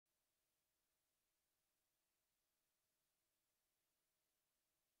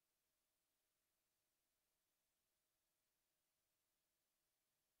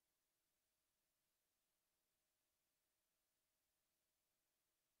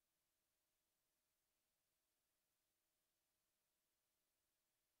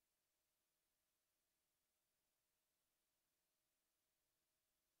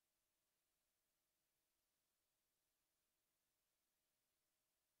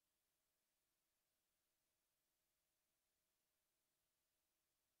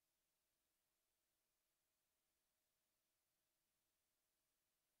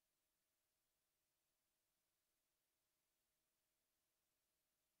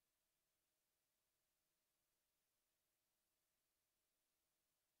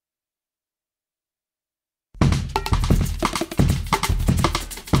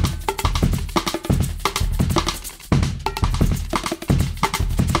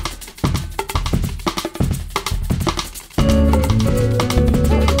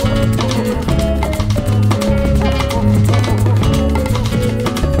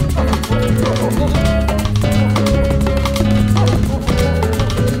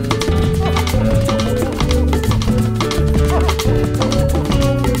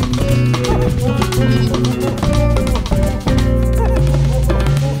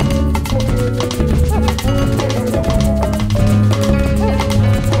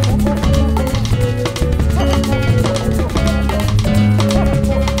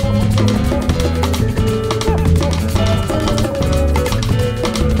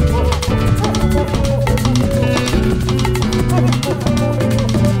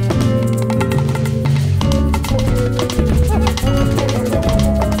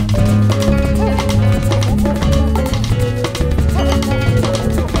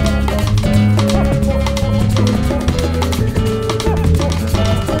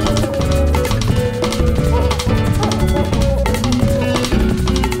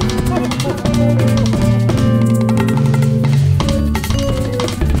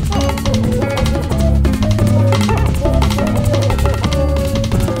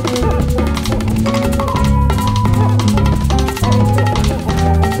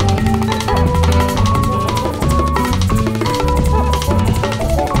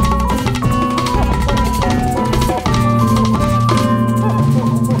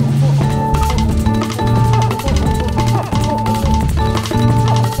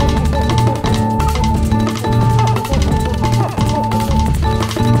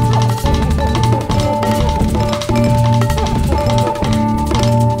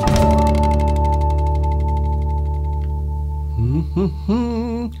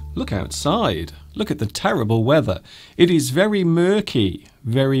Look outside. Look at the terrible weather. It is very murky,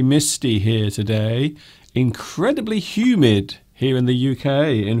 very misty here today. Incredibly humid here in the UK,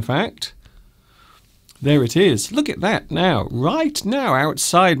 in fact. There it is. Look at that now. Right now,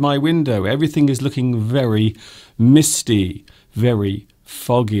 outside my window, everything is looking very misty, very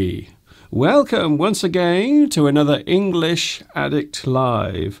foggy. Welcome once again to another English Addict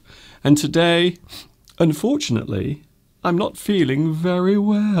Live. And today, unfortunately, I'm not feeling very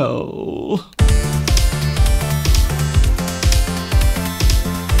well.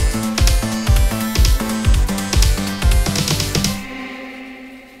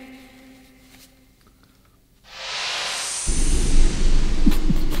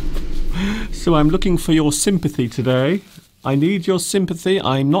 So I'm looking for your sympathy today. I need your sympathy.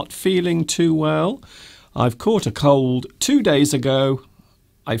 I'm not feeling too well. I've caught a cold 2 days ago.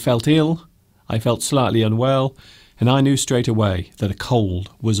 I felt ill. I felt slightly unwell. And I knew straight away that a cold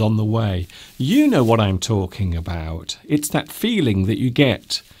was on the way. You know what I'm talking about. It's that feeling that you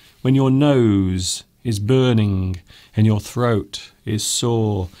get when your nose is burning and your throat is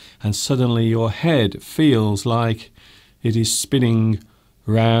sore and suddenly your head feels like it is spinning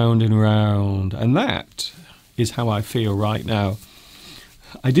round and round. And that is how I feel right now.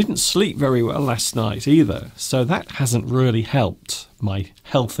 I didn't sleep very well last night either, so that hasn't really helped my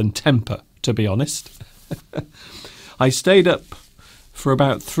health and temper, to be honest. I stayed up for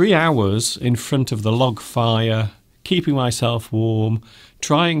about 3 hours in front of the log fire, keeping myself warm,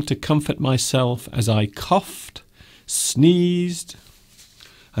 trying to comfort myself as I coughed, sneezed,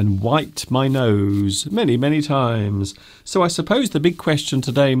 and wiped my nose many, many times. So I suppose the big question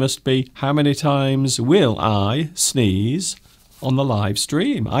today must be, how many times will I sneeze on the live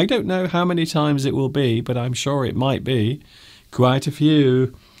stream? I don't know how many times it will be, but I'm sure it might be quite a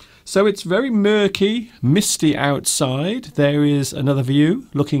few. So it's very murky, misty outside. There is another view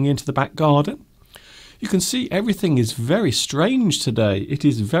looking into the back garden. You can see everything is very strange today. It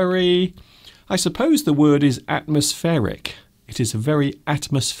is very, I suppose the word is atmospheric. It is a very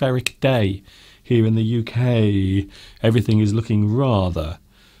atmospheric day here in the UK. Everything is looking rather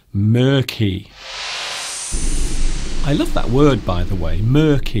murky. I love that word, by the way,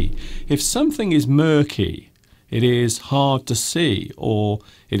 murky. If something is murky, it is hard to see, or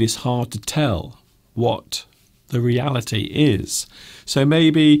it is hard to tell what the reality is. So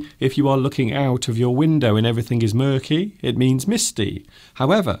maybe if you are looking out of your window and everything is murky, it means misty.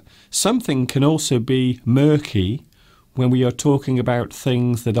 However, something can also be murky when we are talking about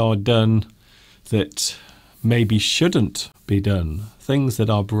things that are done that maybe shouldn't be done, things that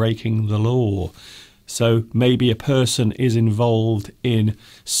are breaking the law. So maybe a person is involved in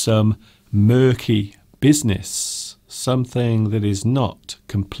some murky business, something that is not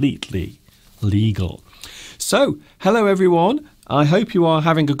completely legal. So, hello everyone. I hope you are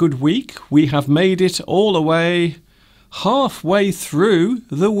having a good week. We have made it all the way halfway through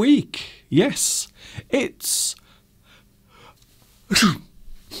the week. Yes, it's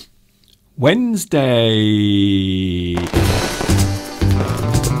Wednesday.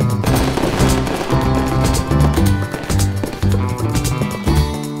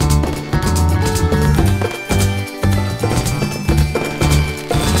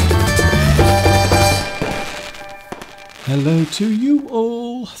 Hello to you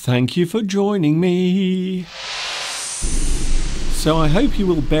all. Thank you for joining me. So I hope you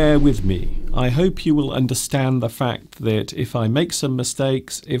will bear with me. I hope you will understand the fact that if I make some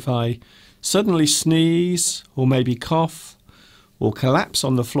mistakes, if I suddenly sneeze or maybe cough or collapse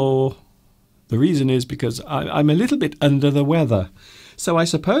on the floor, the reason is because I'm a little bit under the weather. So I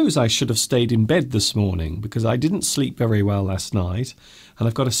suppose I should have stayed in bed this morning because I didn't sleep very well last night and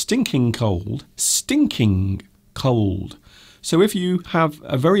I've got a stinking cold. Stinking cold. So if you have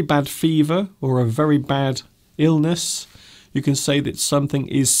a very bad fever or a very bad illness, you can say that something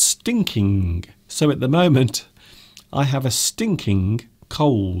is stinking. So at the moment, I have a stinking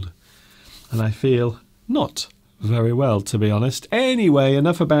cold. And I feel not very well, to be honest. Anyway,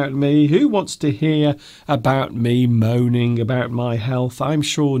 enough about me. Who wants to hear about me moaning about my health? I'm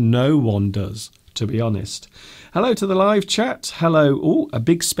sure no one does, to be honest. Hello to the live chat. Hello. Oh, a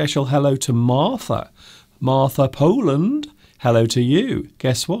big special hello to Martha. Martha Poland. Hello to you.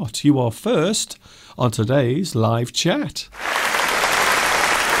 Guess what? You are first on today's live chat.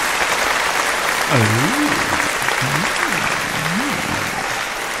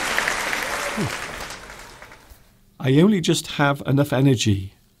 I only just have enough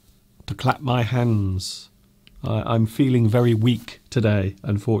energy to clap my hands. I'm feeling very weak today,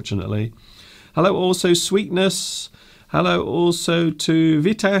 unfortunately. Hello also Sweetness. Hello also to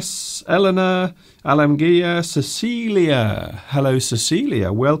Vitas, Eleanor, Alamgia, Cecilia. Hello,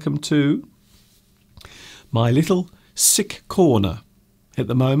 Cecilia. Welcome to my little sick corner at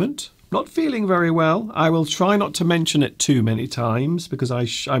the moment. Not feeling very well. I will try not to mention it too many times because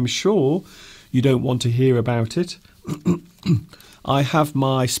I'm sure you don't want to hear about it. I have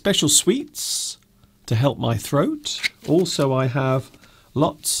my special sweets to help my throat. Also, I have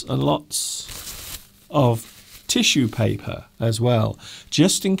lots and lots of tissue paper as well,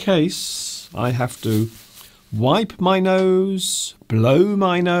 just in case I have to wipe my nose, blow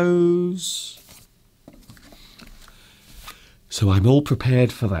my nose. So I'm all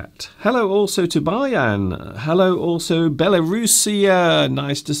prepared for that. Hello also to Bayan. Hello also Belarusia.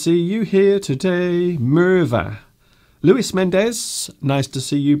 Nice to see you here today. Merva. Luis Mendez. Nice to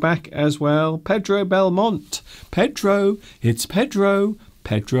see you back as well. Pedro Belmont. Pedro. It's Pedro.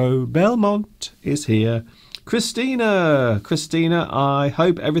 Pedro Belmont is here. Christina, I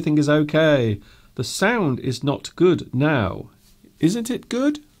hope everything is okay. The sound is not good now. Isn't it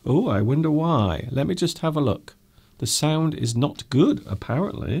good? Oh, I wonder why. Let me just have a look. The sound is not good,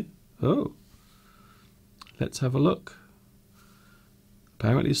 apparently. Oh, let's have a look.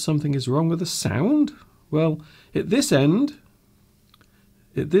 Apparently something is wrong with the sound. Well, at this end,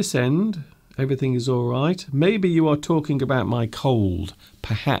 everything is all right. Maybe you are talking about my cold.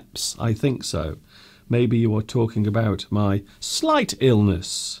 Perhaps, I think so. Maybe you are talking about my slight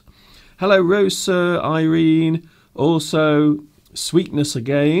illness. Hello, Rosa, Irene, also Sweetness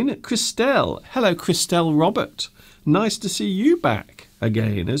again. Christelle. Hello, Christelle Robert. Nice to see you back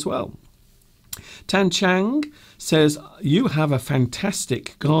again as well. Tan Chang says, you have a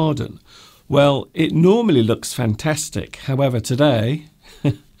fantastic garden. Well, it normally looks fantastic. However, today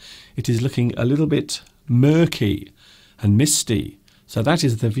it is looking a little bit murky and misty. So that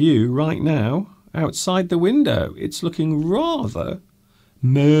is the view right now. Outside the window, it's looking rather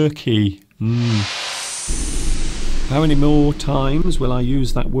murky. How many more times will I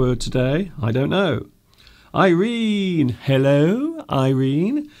use that word today? I don't know. Irene, hello,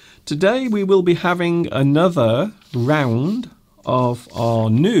 Irene. Today we will be having another round of our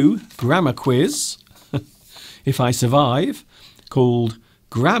new grammar quiz, if I survive, called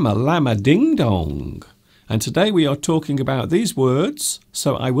Gramma-Lamma-Ding-Dong. And today we are talking about these words,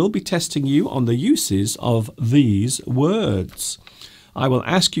 so I will be testing you on the uses of these words. I will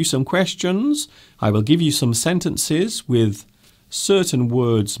ask you some questions, I will give you some sentences with certain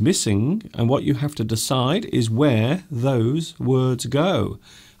words missing, and what you have to decide is where those words go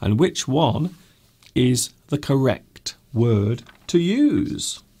and which one is the correct word to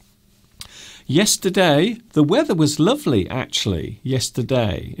use. Yesterday, the weather was lovely actually,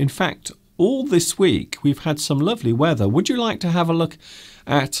 yesterday. In fact, all this week we've had some lovely weather. Would you like to have a look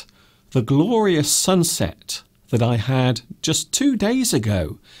at the glorious sunset that I had just 2 days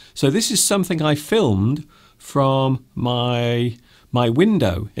ago? So this is something I filmed from my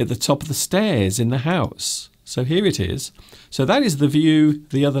window at the top of the stairs in the house. So here it is. So that is the view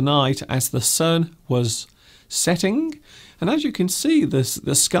the other night as the sun was setting. And as you can see, the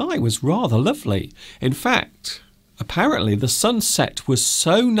sky was rather lovely. In fact, apparently the sunset was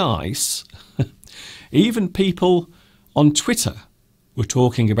so nice, even people on Twitter were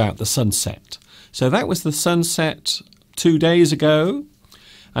talking about the sunset. So that was the sunset 2 days ago,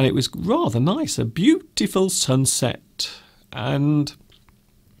 and it was rather nice, a beautiful sunset, and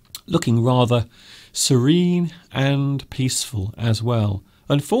looking rather serene and peaceful as well.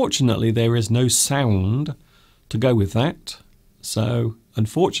 Unfortunately, there is no sound to go with that. So,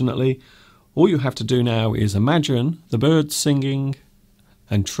 unfortunately, all you have to do now is imagine the birds singing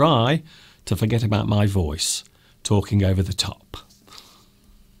and try to forget about my voice talking over the top.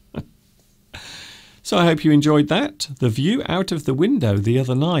 So I hope you enjoyed that. The view out of the window the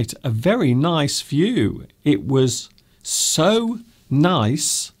other night, a very nice view. It was so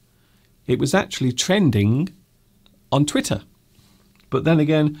nice, it was actually trending on Twitter. But then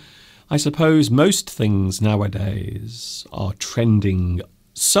again, I suppose most things nowadays are trending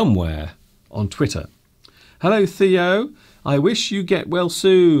somewhere on Twitter. Hello, Theo. I wish you get well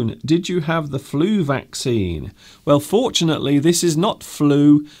soon. Did you have the flu vaccine? Well, fortunately, this is not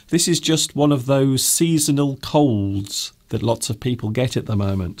flu. This is just one of those seasonal colds that lots of people get at the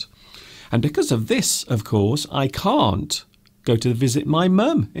moment. And because of this, of course, I can't go to visit my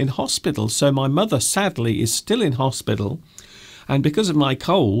mum in hospital. So my mother, sadly, is still in hospital. And because of my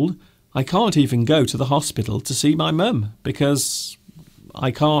cold, I can't even go to the hospital to see my mum because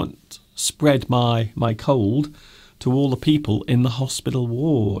I can't spread my cold to all the people in the hospital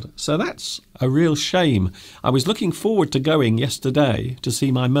ward. So that's a real shame. I was looking forward to going yesterday to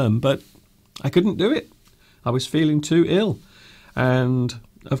see my mum, but I couldn't do it. I was feeling too ill. And,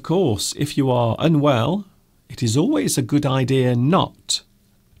 of course, if you are unwell, it is always a good idea not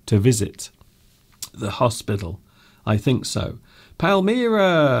to visit the hospital. I think so.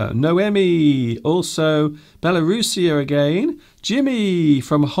 Palmyra, Noemi, also Belarusia again. Jimmy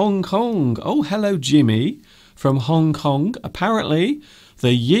from Hong Kong. Oh, hello, Jimmy from Hong Kong. Apparently,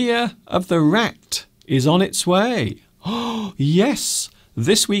 the year of the rat is on its way. Oh, yes,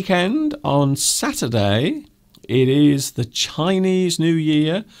 this weekend on Saturday, it is the Chinese New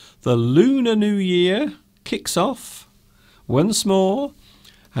Year. The Lunar New Year kicks off once more.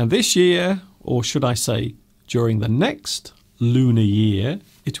 And this year, or should I say, during the next lunar year,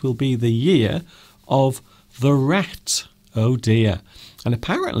 it will be the year of the rat. Oh dear. And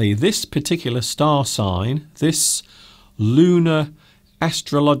apparently this particular star sign, this lunar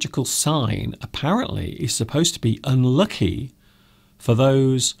astrological sign, apparently is supposed to be unlucky for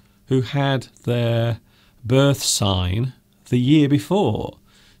those who had their birth sign the year before.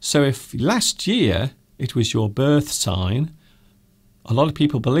 So if last year it was your birth sign, a lot of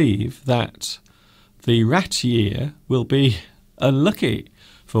people believe that the rat year will be unlucky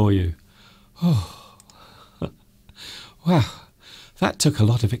for you. Oh, wow, that took a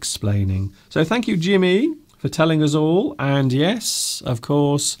lot of explaining. So thank you, Jimmy, for telling us all. And yes, of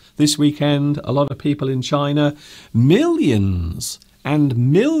course, this weekend, a lot of people in China, millions and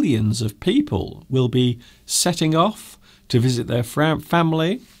millions of people will be setting off to visit their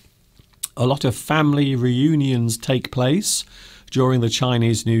family. A lot of family reunions take place during the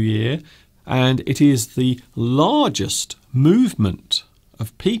Chinese New Year, and it is the largest movement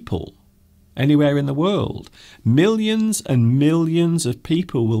of people anywhere in the world. Millions and millions of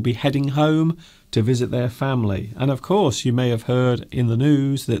people will be heading home to visit their family. And of course, you may have heard in the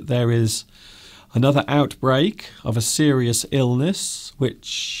news that there is another outbreak of a serious illness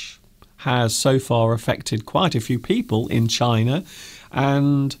which has so far affected quite a few people in China.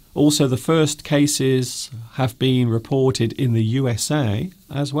 And also the first cases have been reported in the USA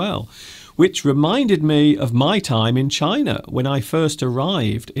as well, which reminded me of my time in China. When I first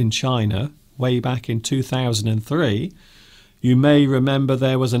arrived in China way back in 2003, you may remember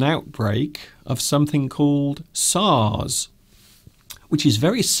there was an outbreak of something called SARS, which is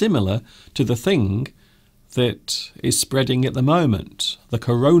very similar to the thing that is spreading at the moment, the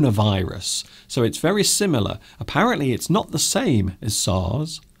coronavirus. So it's very similar. Apparently it's not the same as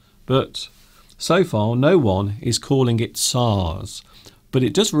SARS, but so far no one is calling it SARS. But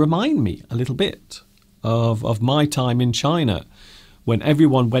it does remind me a little bit of my time in China when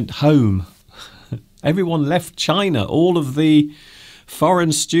everyone went home. Everyone left China. All of the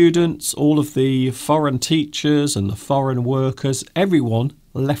foreign students, all of the foreign teachers and the foreign workers, everyone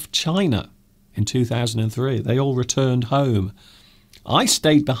left China in 2003. They all returned home. I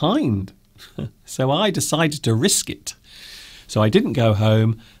stayed behind, so I decided to risk it. So I didn't go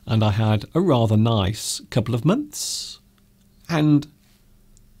home, and I had a rather nice couple of months. And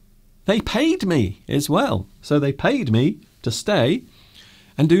they paid me as well. So they paid me to stay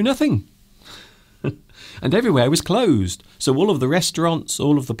and do nothing. And everywhere was closed. So all of the restaurants,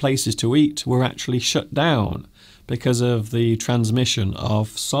 all of the places to eat were actually shut down because of the transmission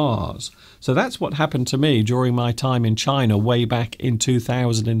of SARS. So that's what happened to me during my time in China way back in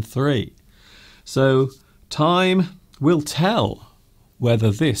 2003. So time will tell whether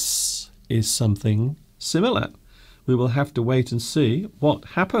this is something similar. We will have to wait and see what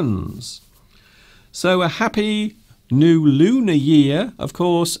happens. So a happy new lunar year. Of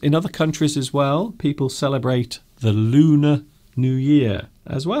course, in other countries as well, people celebrate the Lunar New Year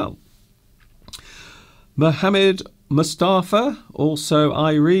as well. Mohammed, Mustafa, also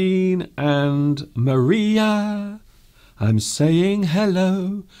Irene and Maria. I'm saying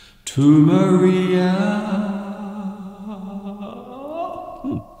hello to Maria.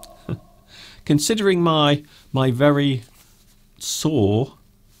 Considering my very sore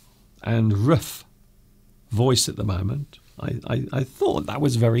and rough voice at the moment, I thought that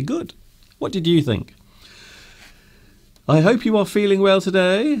was very good. What did you think? I hope you are feeling well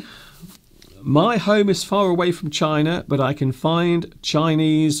today. My home is far away from China, but I can find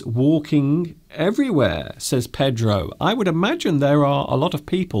Chinese walking everywhere, says Pedro. I would imagine there are a lot of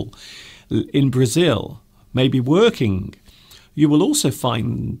people in Brazil, maybe working. You will also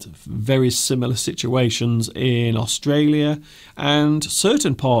find very similar situations in Australia and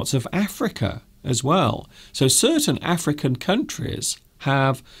certain parts of Africa as well. So certain African countries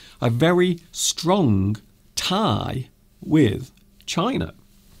have a very strong tie with China.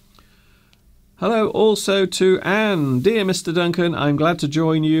 Hello also to Anne. Dear Mr. Duncan, I'm glad to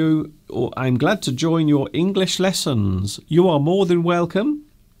join you, or I'm glad to join your English lessons. You are more than welcome.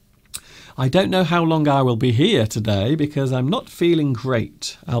 I don't know how long I will be here today because I'm not feeling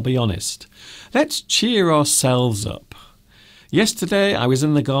great, I'll be honest. Let's cheer ourselves up. Yesterday I was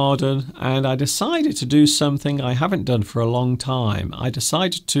in the garden and I decided to do something I haven't done for a long time. I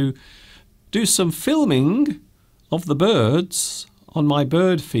decided to do some filming of the birds on my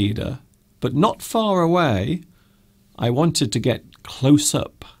bird feeder, but not far away. I wanted to get close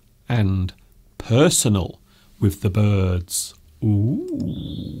up and personal with the birds.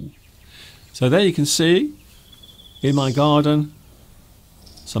 Ooh. So there you can see in my garden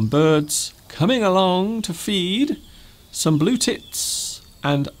some birds coming along to feed, some blue tits,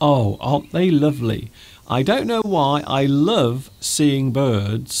 and oh, aren't they lovely? I don't know why I love seeing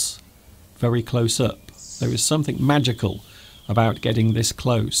birds very close up. There is something magical about getting this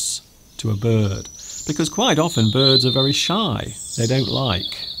close to a bird, because quite often birds are very shy. They don't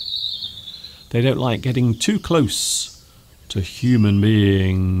like getting too close to human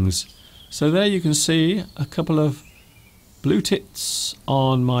beings. So there you can see a couple of blue tits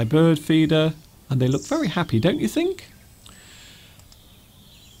on my bird feeder, and they look very happy, don't you think?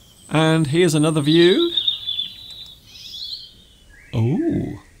 And here's another view.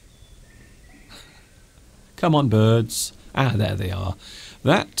 Oh. Come on, birds. Ah, there they are.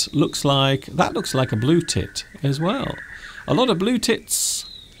 That looks like a blue tit as well. A lot of blue tits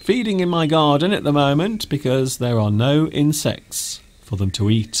feeding in my garden at the moment because there are no insects for them to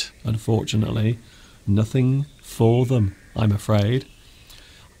eat, unfortunately. Nothing for them, I'm afraid.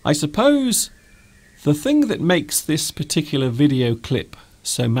 I suppose the thing that makes this particular video clip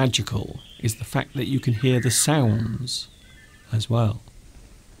so magical is the fact that you can hear the sounds as well.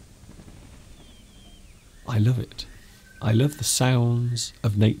 I love it. I love the sounds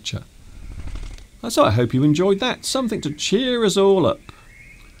of nature. So I hope you enjoyed that. Something to cheer us all up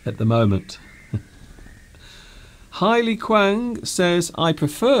at the moment. Hailey Kwang says, I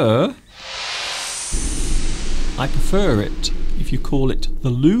prefer it if you call it the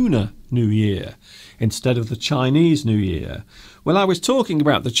Lunar New Year instead of the Chinese New Year. Well, I was talking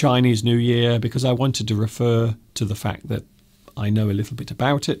about the Chinese New Year because I wanted to refer to the fact that I know a little bit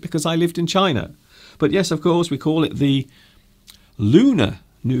about it because I lived in China. But yes, of course, we call it the Lunar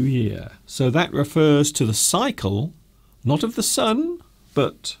New Year. So that refers to the cycle, not of the sun,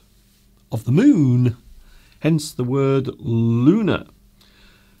 but of the moon. Hence the word lunar.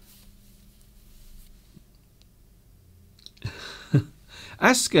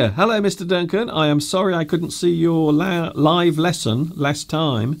 Asker, hello Mr. Duncan. I am sorry I couldn't see your live lesson last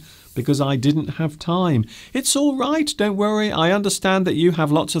time because I didn't have time. It's all right, don't worry. I understand that you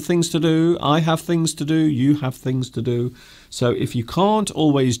have lots of things to do. I have things to do. You have things to do. So if you can't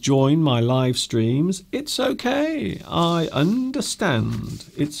always join my live streams, it's okay. I understand.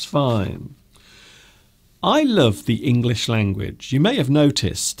 It's fine. I love the English language. You may have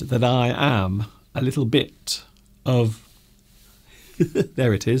noticed that I am a little bit of...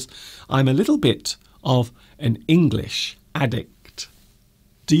 there it is. I'm a little bit of an English addict.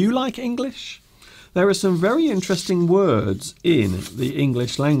 Do you like English? There are some very interesting words in the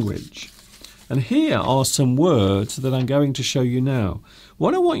English language. And here are some words that I'm going to show you now.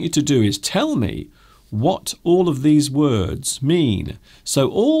 What I want you to do is tell me what all of these words mean. So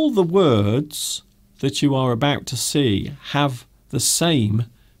all the words that you are about to see have the same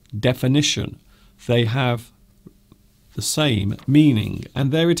definition. They have the same meaning.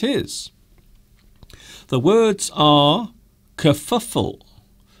 And there it is. The words are kerfuffle,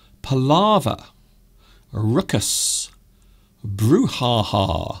 palaver, ruckus,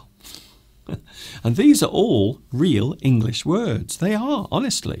 brouhaha. And these are all real English words. They are,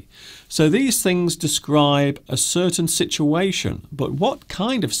 honestly. So these things describe a certain situation. But what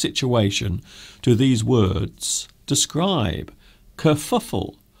kind of situation do these words describe?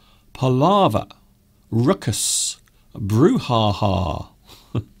 Kerfuffle, palaver, ruckus, brouhaha.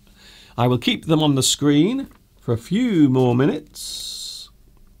 I will keep them on the screen for a few more minutes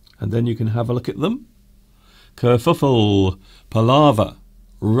and then you can have a look at them. Kerfuffle, palaver,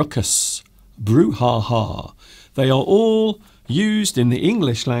 ruckus, brouhaha. They are all used in the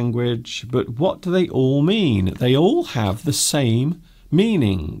English language, but what do they all mean? They all have the same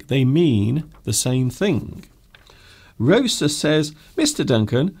meaning. They mean the same thing. Rosa says, Mr.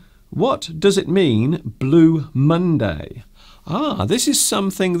 Duncan, what does it mean, Blue Monday? Ah, this is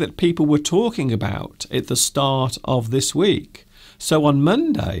something that people were talking about at the start of this week. So on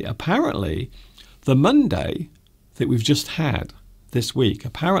Monday, apparently, the Monday that we've just had this week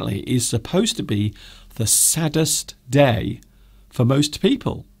apparently is supposed to be the saddest day for most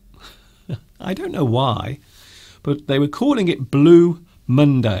people. I don't know why, but they were calling it Blue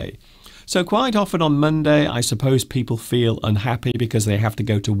Monday. So quite often on Monday, I suppose people feel unhappy because they have to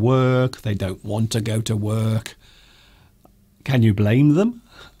go to work. They don't want to go to work. Can you blame them?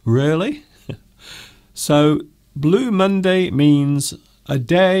 Really? So Blue Monday means a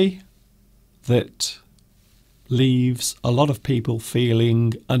day that leaves a lot of people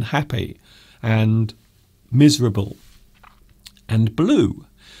feeling unhappy and miserable and blue.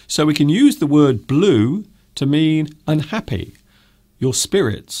 So we can use the word blue to mean unhappy. Your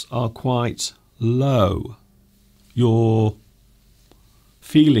spirits are quite low. Your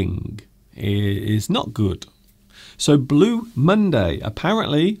feeling is not good. So Blue Monday,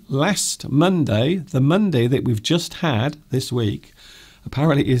 apparently last Monday, the Monday that we've just had this week,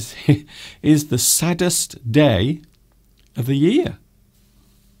 apparently is the saddest day of the year.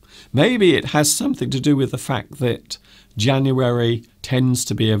 Maybe it has something to do with the fact that January tends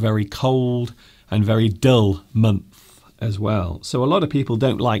to be a very cold and very dull month as well. So a lot of people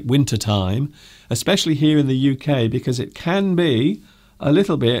don't like winter time, especially here in the UK, because it can be a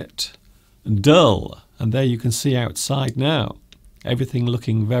little bit dull. And there you can see outside now, everything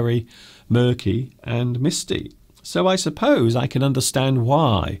looking very murky and misty. So I suppose I can understand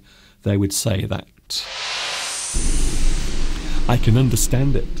why they would say that. I can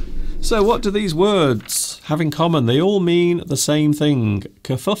understand it. So what do these words have in common? They all mean the same thing.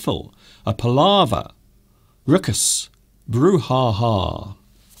 Kerfuffle, a palaver, ruckus, brouhaha.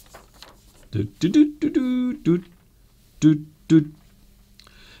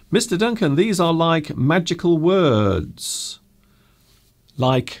 Mr. Duncan, these are like magical words.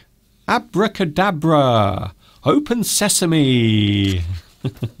 Like abracadabra, open sesame.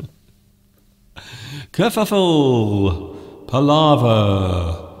 Kerfuffle,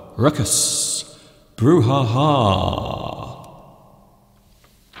 palaver, ruckus, brouhaha.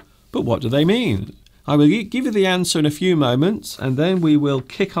 But what do they mean? I will give you the answer in a few moments, and then we will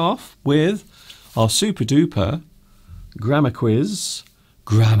kick off with our super duper grammar quiz.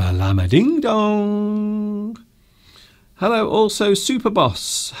 Gramma-Lamma-Ding-Dong. Hello, also Super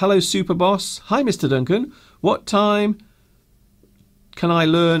Boss. Hello, Super Boss. Hi, Mr. Duncan. What time can I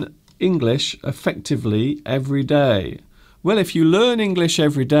learn English effectively every day? Well, if you learn English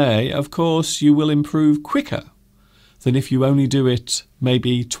every day, of course, you will improve quicker than if you only do it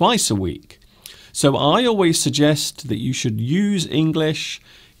maybe twice a week. So I always suggest that you should use English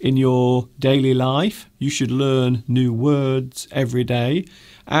in your daily life. You should learn new words every day.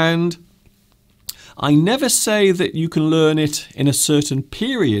 And I never say that you can learn it in a certain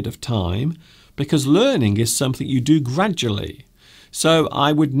period of time, because learning is something you do gradually. So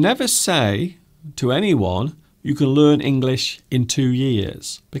I would never say to anyone, you can learn English in 2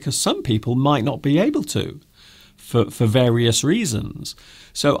 years, because some people might not be able to for various reasons.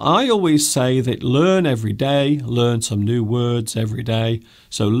 So I always say that learn every day, learn some new words every day.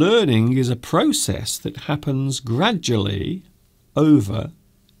 So learning is a process that happens gradually over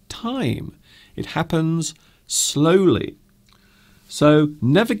time. It happens slowly. So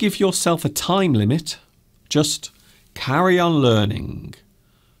never give yourself a time limit. Just carry on learning.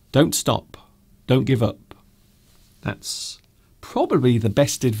 Don't stop. Don't give up. That's probably the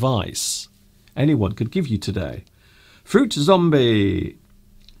best advice anyone could give you today. Fruit zombie.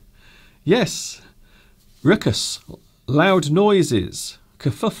 Yes. Ruckus. Loud noises.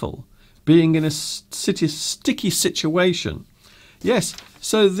 Kerfuffle. Being in a sticky situation. Yes.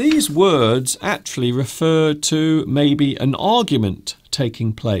 So these words actually refer to maybe an argument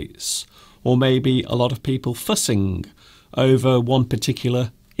taking place, or maybe a lot of people fussing over one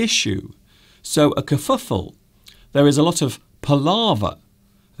particular issue. So a kerfuffle, there is a lot of palaver,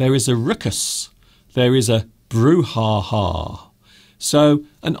 there is a ruckus, there is a brouhaha. So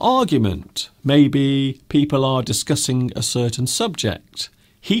an argument, maybe people are discussing a certain subject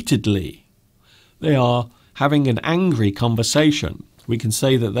heatedly. They are having an angry conversation. We can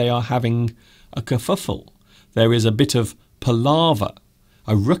say that they are having a kerfuffle. There is a bit of palaver,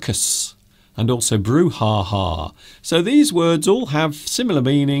 a ruckus, and also brouhaha. So these words all have similar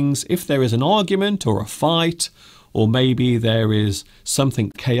meanings if there is an argument or a fight, or maybe there is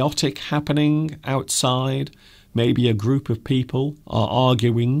something chaotic happening outside. Maybe a group of people are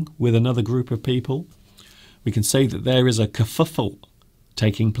arguing with another group of people. We can say that there is a kerfuffle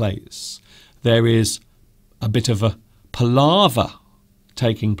taking place. There is a bit of a palaver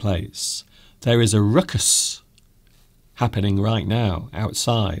taking place. There is a ruckus happening right now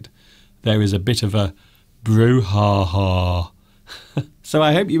outside. There is a bit of a brouhaha. So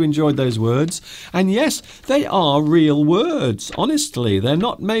I hope you enjoyed those words. And yes, they are real words. Honestly, they're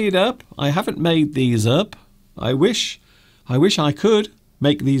not made up. I haven't made these up. I wish I could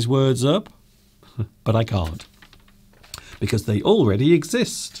make these words up, but I can't, because they already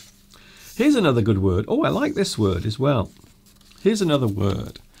exist. Here's another good word. Oh, I like this word as well. Here's another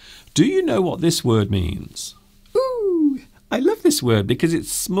word. Do you know what this word means? Ooh, I love this word because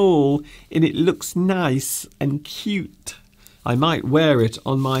it's small and it looks nice and cute. I might wear it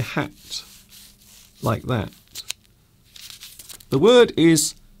on my hat like that. The word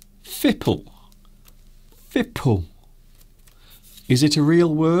is fipple. Fipple. Is it a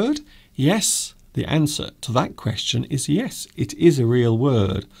real word? Yes. The answer to that question is yes, it is a real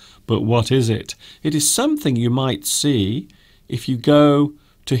word. But what is it? It is something you might see if you go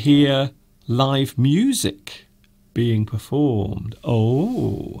to hear live music being performed.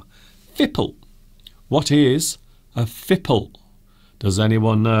 Oh, fipple. What is a fipple? Does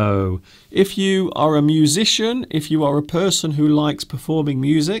anyone know? If you are a musician, if you are a person who likes performing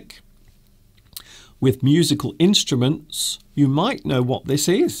music with musical instruments, you might know what this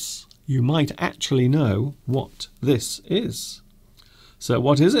is. You might actually know what this is. So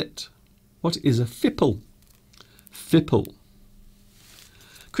what is it? What is a fipple? Fipple.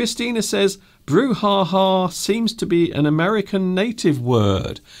 Christina says, brouhaha seems to be an American native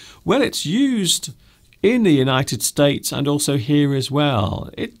word. Well, it's used in the United States and also here as well.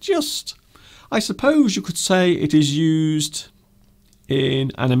 I suppose you could say it is used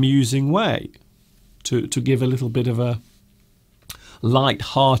in an amusing way to give a little bit of a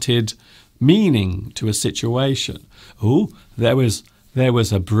light-hearted meaning to a situation. Oh, there was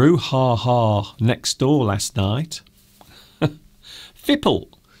a brouhaha next door last night. Fipple.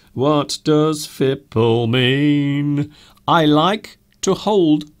 What does fipple mean? I like to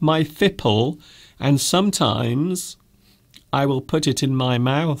hold my fipple and sometimes I will put it in my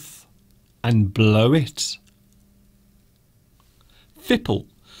mouth and blow it. Fipple.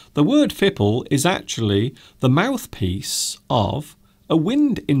 The word fipple is actually the mouthpiece of a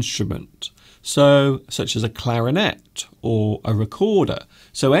wind instrument, such as a clarinet or a recorder.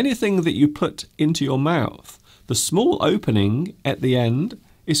 So anything that you put into your mouth, the small opening at the end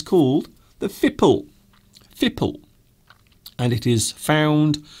is called the fipple. Fipple. And it is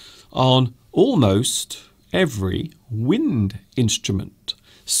found on almost every wind instrument.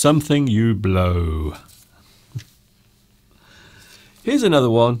 Something you blow. Here's another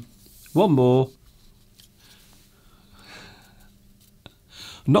one. One more.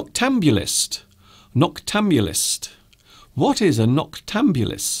 Noctambulist. Noctambulist. What is a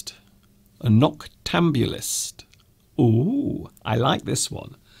noctambulist? A noctambulist. Ooh, I like this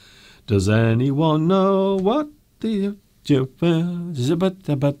one. Does anyone know what the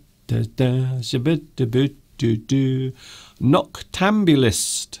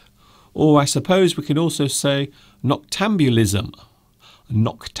noctambulist? Or I suppose we can also say noctambulism.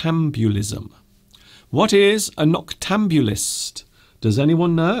 Noctambulism. What is a noctambulist? Does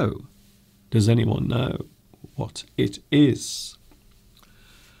anyone know? Does anyone know what it is?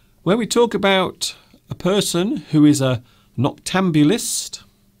 When we talk about a person who is a noctambulist,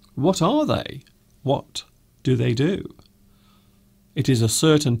 what are they? What do they do? It is a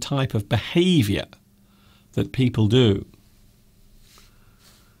certain type of behaviour that people do.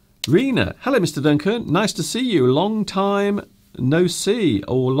 Rena, hello Mr. Duncan, nice to see you. Long time no see,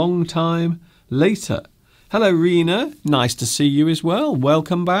 or long time later. Hello Rena, nice to see you as well.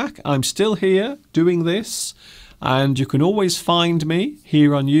 Welcome back. I'm still here doing this, and you can always find me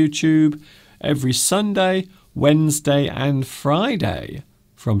here on YouTube every Sunday, Wednesday and Friday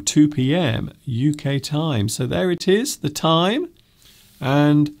from 2 p.m. UK time. So there it is, the time,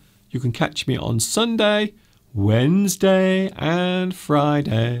 and you can catch me on Sunday, Wednesday and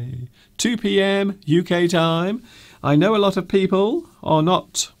Friday, 2 p.m. UK time. I know a lot of people are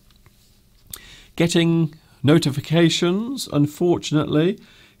not getting notifications, unfortunately.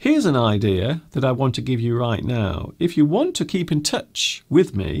 Here's an idea that I want to give you right now. If you want to keep in touch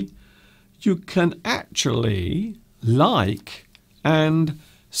with me, you can actually like and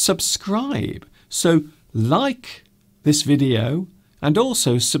subscribe. So like this video and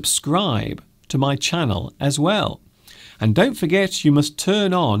also subscribe to my channel as well. And don't forget, you must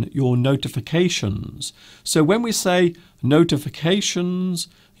turn on your notifications. So when we say notifications,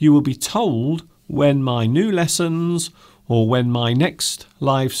 you will be told when my new lessons or when my next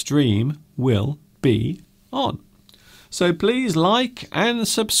live stream will be on. So please like and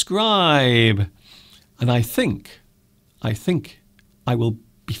subscribe. And I think I will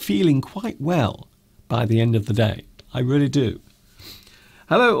be feeling quite well by the end of the day. I really do.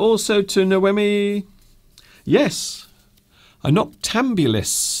 Hello also to Noemi. Yes, a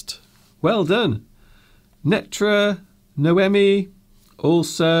noctambulist. Well done. Netra, Noemi,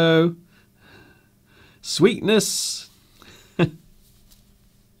 also Sweetness.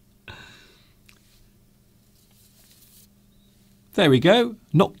 There we go.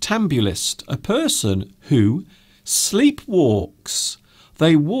 Noctambulist, a person who sleepwalks.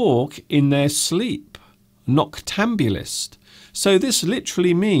 They walk in their sleep. Noctambulist. So this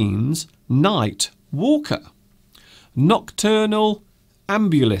literally means night walker. Nocturnal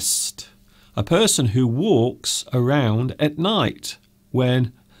ambulist, a person who walks around at night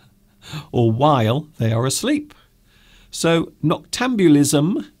when or while they are asleep. So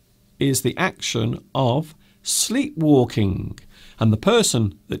noctambulism is the action of sleepwalking, and the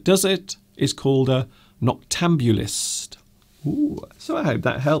person that does it is called a noctambulist. Ooh, so I hope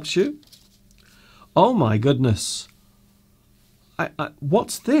that helps you. Oh my goodness.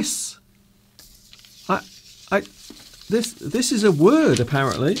 What's this? This is a word,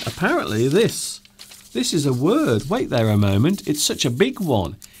 apparently. Apparently this is a word. Wait there a moment. It's such a big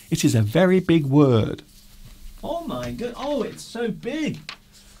one. It is a very big word. Oh my god. Oh, it's so big.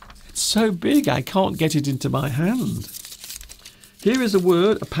 It's so big I can't get it into my hand. Here is a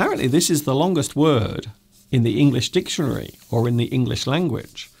word. Apparently this is the longest word in the English dictionary or in the English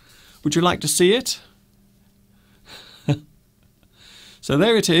language. Would you like to see it? So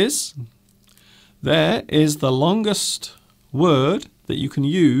there it is. There is the longest word that you can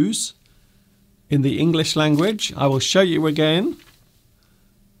use in the English language. I will show you again.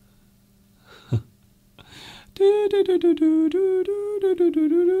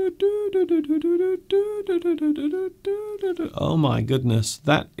 Oh my goodness,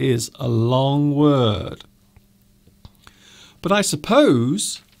 that is a long word. But I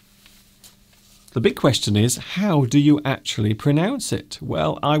suppose the big question is, how do you actually pronounce it?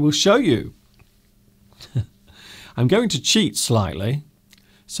 Well, I will show you. I'm going to cheat slightly,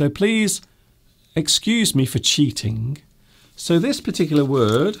 so please excuse me for cheating. So this particular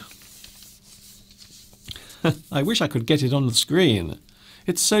word, I wish I could get it on the screen.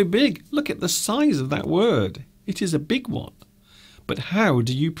 It's so big. Look at the size of that word. It is a big one. But how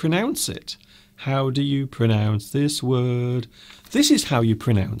do you pronounce it? How do you pronounce this word? This is how you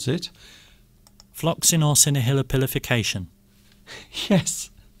pronounce it. Floxinosinihilipilification.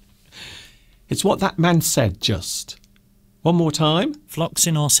 Yes. It's what that man said just. One more time.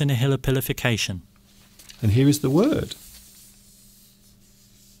 Floxinosinihilipilification. And here is the word.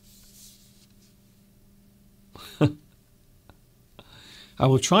 I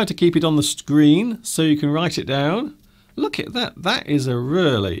will try to keep it on the screen so you can write it down. Look at that. That is a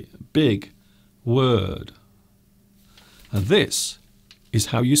really big word. And this is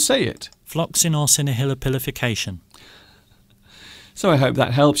how you say it. Floxinosinihilipilification. So I hope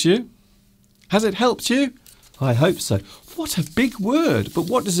that helps you. Has it helped you? I hope so. What a big word, but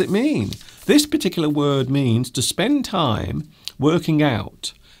what does it mean? This particular word means to spend time working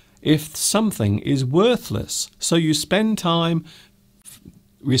out if something is worthless. So you spend time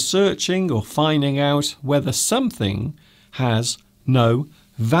researching or finding out whether something has no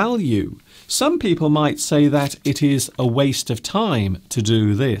value. Some people might say that it is a waste of time to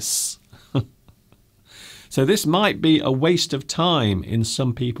do this. So this might be a waste of time in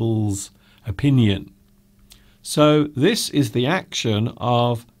some people's opinion. So this is the action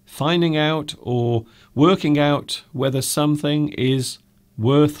of finding out or working out whether something is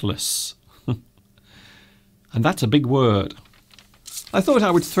worthless. And that's a big word. I thought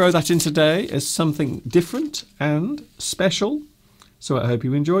I would throw that in today as something different and special. So I hope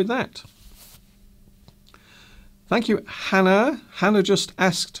you enjoyed that. Thank you, Hannah. Hannah just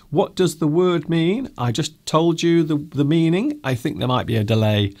asked, what does the word mean? I just told you the meaning. I think there might be a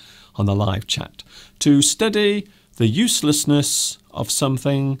delay on the live chat. To study the uselessness of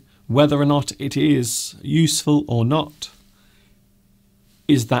something, whether or not it is useful or not,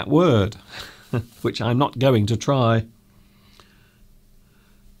 is that word, which I'm not going to try.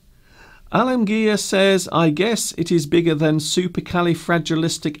 Alamgia says, I guess it is bigger than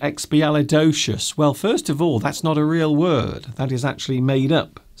supercalifragilisticexpialidocious. Well, first of all, that's not a real word. That is actually made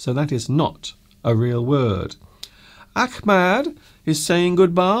up. So that is not a real word. Ahmad is saying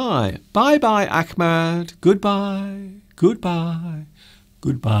goodbye. Bye-bye, Ahmad. Goodbye. Goodbye.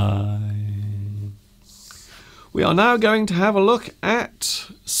 Goodbye. We are now going to have a look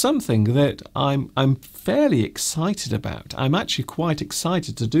at something that I'm fairly excited about. I'm actually quite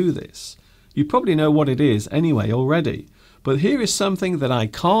excited to do this. You probably know what it is anyway already. But here is something that I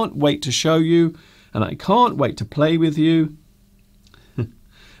can't wait to show you, and I can't wait to play with you.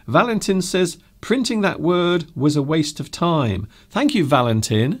 Valentin says, printing that word was a waste of time. Thank you,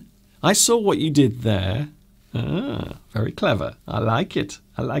 Valentin. I saw what you did there. Ah, very clever. I like it.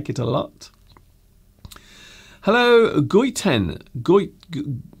 I like it a lot. Hello, Goiten.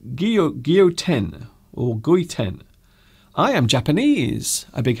 Gyoten or Goiten. I am Japanese.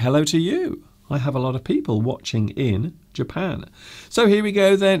 A big hello to you. I have a lot of people watching in Japan. So here we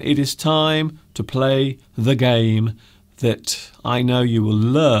go then. It is time to play the game that I know you will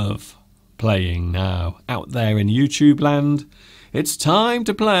love playing now out there in YouTube land. It's time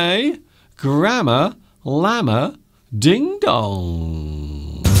to play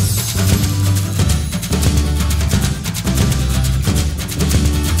Gramma-Lamma-Ding-Dong.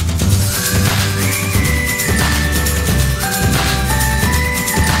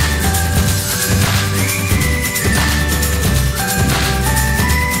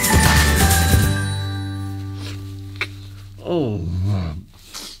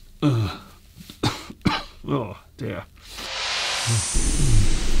 Oh dear.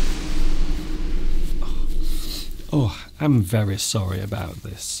 Oh, I'm very sorry about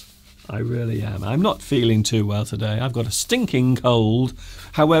this. I really am. I'm not feeling too well today. I've got a stinking cold.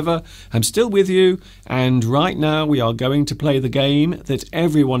 However, I'm still with you, and right now we are going to play the game that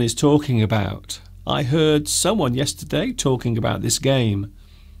everyone is talking about. I heard someone yesterday talking about this game.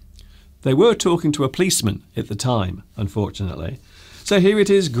 They were talking to a policeman at the time, unfortunately. So here it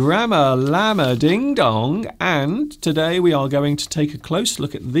is, Gramma-Lamma-Ding-Dong, and today we are going to take a close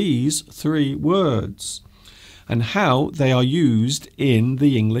look at these 3 words and how they are used in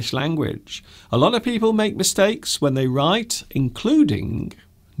the English language. A lot of people make mistakes when they write, including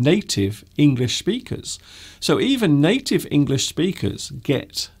native English speakers. So even native English speakers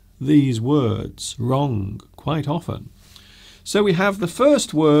get these words wrong quite often. So we have the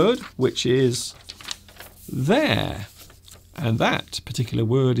first word, which is there. And that particular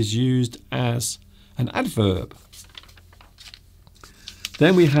word is used as an adverb.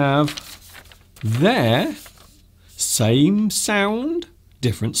 Then we have there, same sound,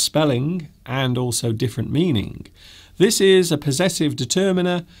 different spelling, and also different meaning. This is a possessive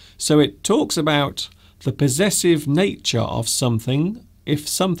determiner, so it talks about the possessive nature of something. If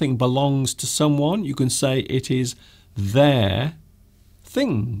something belongs to someone, you can say it is their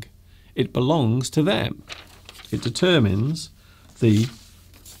thing. It belongs to them. It determines the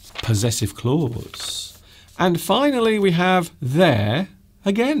possessive clause. And finally we have there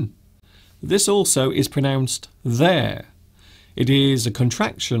again. This also is pronounced there. It is a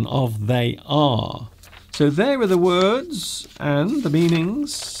contraction of they are. So there are the words and the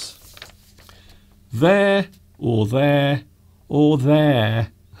meanings. There or there or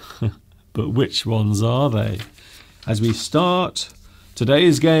there. But which ones are they? As we start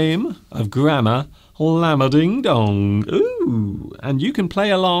today's game of Gramma-Lamma-Ding-Dong. Ooh, and you can play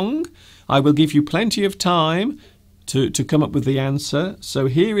along. I will give you plenty of time to come up with the answer. So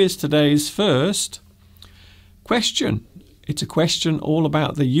here is today's first question. It's a question all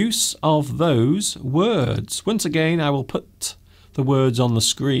about the use of those words. Once again, I will put the words on the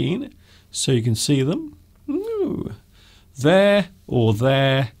screen so you can see them. Ooh. There or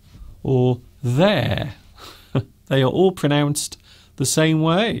there or there. They are all pronounced the same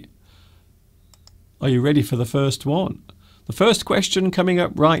way. Are you ready for the first one? The first question coming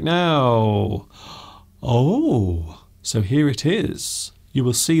up right now. Oh, so here it is. You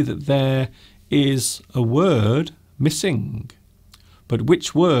will see that there is a word missing. But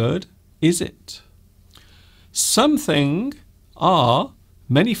which word is it? Something are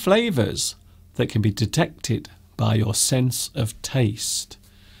many flavours that can be detected by your sense of taste.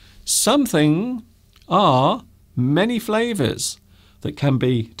 Something are many flavours that can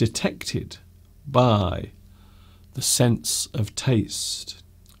be detected by the sense of taste.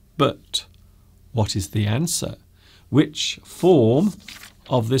 But what is the answer? Which form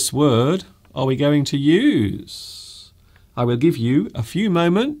of this word are we going to use? I will give you a few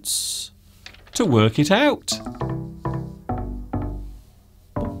moments to work it out.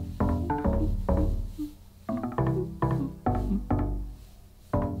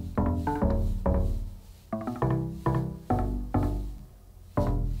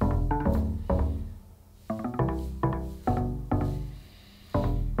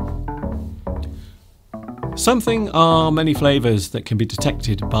 Something are many flavours that can be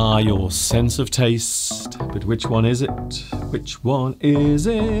detected by your sense of taste. But which one is it? Which one is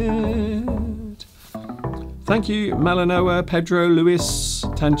it? Thank you, Malanoa, Pedro, Luis,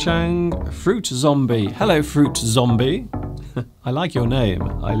 Tanchang, Fruit Zombie. Hello, Fruit Zombie. I like your name.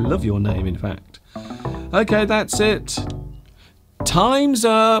 I love your name, in fact. Okay, that's it. Time's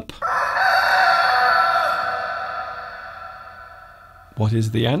up. What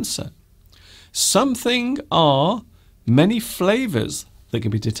is the answer? Something are many flavours that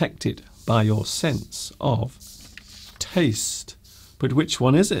can be detected by your sense of taste. But which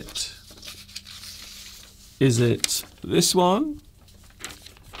one is it? Is it this one?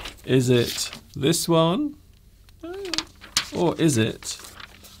 Is it this one? Or is it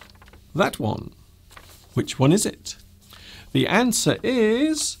that one. Which one is it? The answer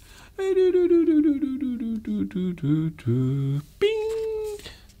is bing,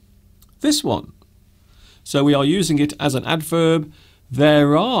 this one. So we are using it as an adverb.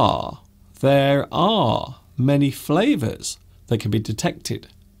 There are many flavours that can be detected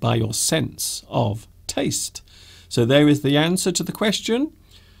by your sense of taste. So there is the answer to the question.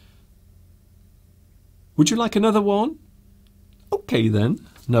 Would you like another one? Okay then,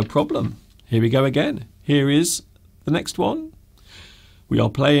 no problem. Here we go again. Here is the next one. We are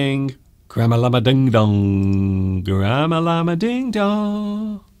playing Gramma-Lamma-Ding-Dong.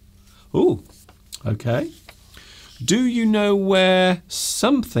 Gramma-Lamma-Ding-Dong. Oh, okay. Do you know where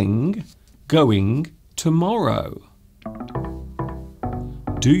something going tomorrow?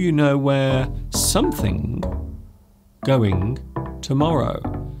 Do you know where something going tomorrow?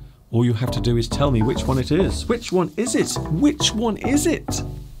 All you have to do is tell me which one it is. Which one is it? Which one is it?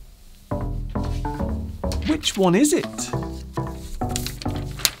 Which one is it?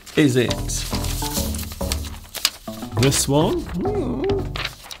 Is it this one?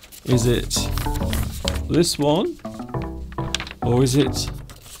 Is it this one? Or is it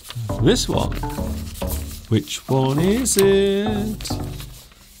this one? Which one is it?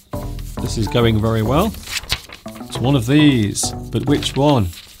 This is going very well. It's one of these, but which one?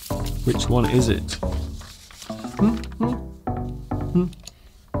 Which one is it?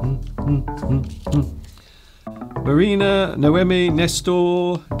 Marina, Noemi,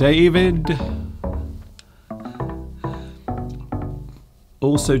 Nestor, David,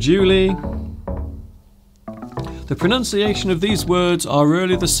 also Julie. The pronunciation of these words are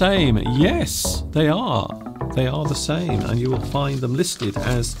really the same. Yes, they are. They are the same, and you will find them listed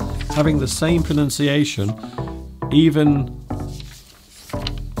as having the same pronunciation even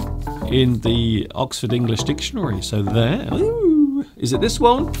in the Oxford English Dictionary. So there. Ooh. Is it this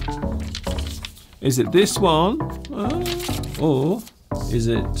one? Is it this one? Or is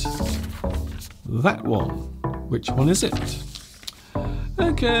it that one? Which one is it?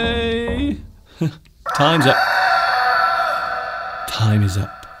 Okay. Time's up. Time is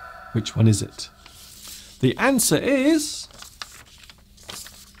up. Which one is it? The answer is...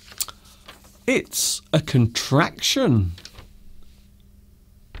 it's a contraction.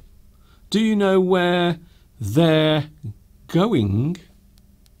 Do you know where they're going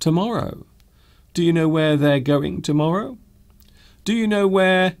tomorrow? Do you know where they're going tomorrow? Do you know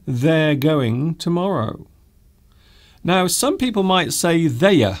where they're going tomorrow? Now, some people might say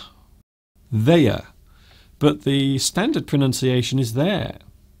they're, but the standard pronunciation is there.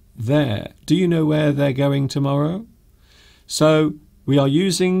 Do you know where they're going tomorrow? So we are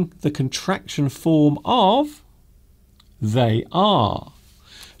using the contraction form of they are.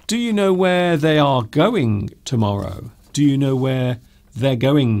 Do you know where they are going tomorrow? Do you know where they're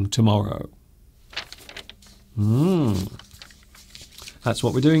going tomorrow? That's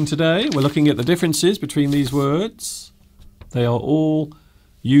what we're doing today. We're looking at the differences between these words. They are all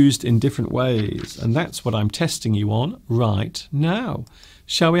used in different ways, and that's what I'm testing you on right now.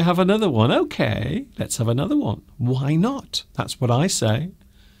 Shall we have another one? Okay, let's have another one. Why not? That's what I say.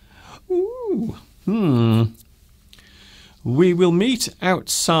 Ooh. We will meet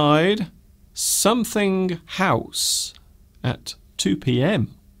outside something house at 2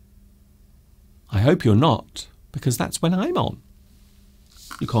 p.m. I hope you're not, because that's when I'm on.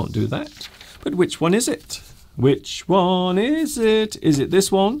 You can't do that. But which one is it? Which one is it? Is it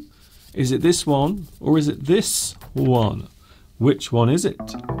this one? Is it this one? Or is it this one? Which one is it?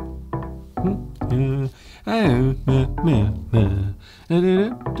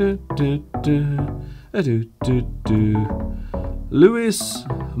 Louis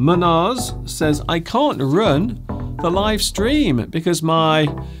Manaz says, I can't run the live stream because my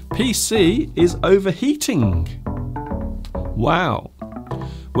PC is overheating. Wow.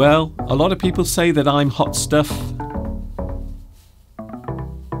 Well, a lot of people say that I'm hot stuff.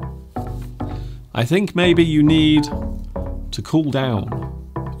 I think maybe you need to cool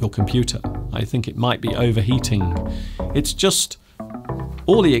down your computer. I think it might be overheating. It's just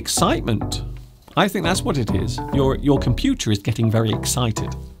all the excitement. I think that's what it is. Your computer is getting very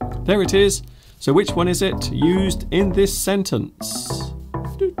excited. There it is. So which one is it used in this sentence?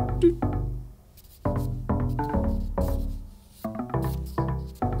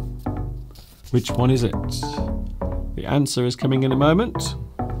 Which one is it? The answer is coming in a moment.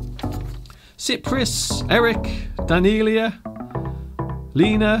 Cyprus, Eric, Danielia,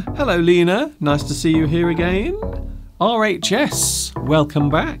 Lena. Hello, Lena. Nice to see you here again. RHS, welcome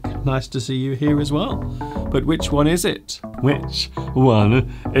back. Nice to see you here as well. But which one is it? Which one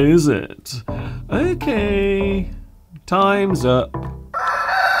is it? Okay, time's up.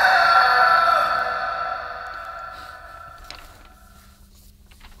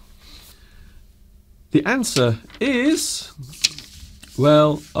 The answer is,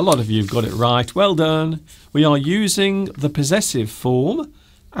 well, a lot of you have got it right. Well done. We are using the possessive form,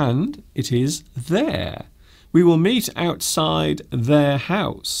 and it is their. We will meet outside their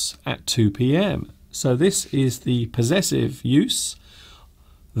house at 2 p.m. So this is the possessive use.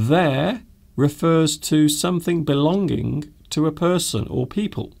 Their refers to something belonging to a person or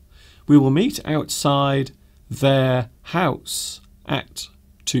people. We will meet outside their house at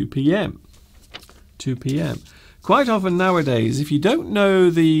 2 p.m. 2 p.m. Quite often nowadays, if you don't know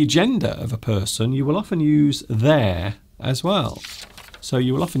the gender of a person, you will often use their as well. So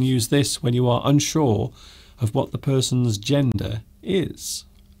you will often use this when you are unsure of what the person's gender is.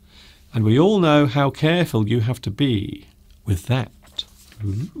 And we all know how careful you have to be with that.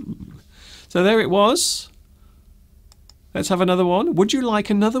 Ooh. So there it was. Let's have another one. Would you like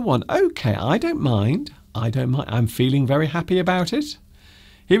another one? Okay, I don't mind. I don't mind. I'm feeling very happy about it.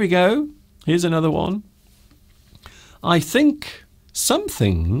 Here we go. Here's another one. I think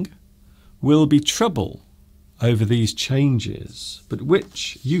something will be trouble over these changes, but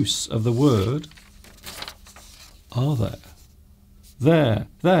which use of the word are there?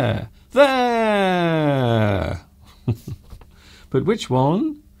 There! But which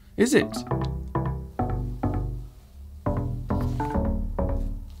one is it?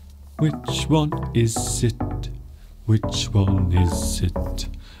 Which one is it? Which one is it?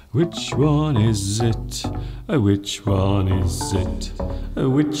 Which one is it? Which one is it?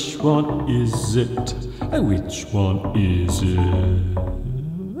 Which one is it? Which one is it?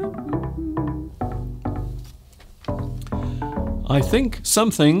 I think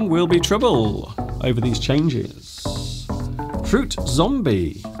something will be trouble over these changes. Fruit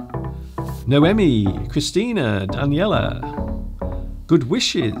Zombie, Noemi, Christina, Daniela. Good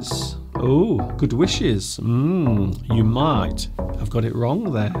wishes. Oh, good wishes. You might have got it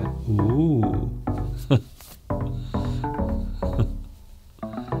wrong there. Ooh.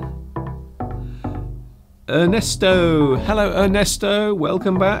 Ernesto. Hello, Ernesto.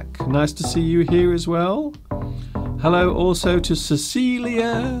 Welcome back. Nice to see you here as well. Hello also to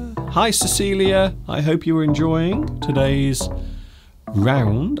Cecilia. Hi, Cecilia. I hope you were enjoying today's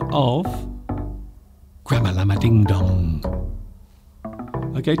round of Gramma-Lamma-Ding-Dong.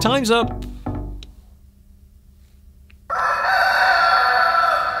 Okay, time's up.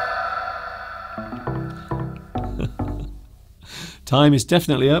 Time is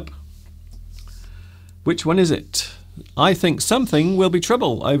definitely up. Which one is it? I think something will be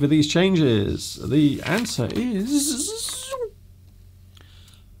trouble over these changes. The answer is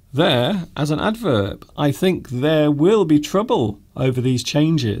there as an adverb. I think there will be trouble over these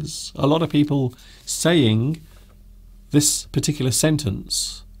changes. A lot of people saying this particular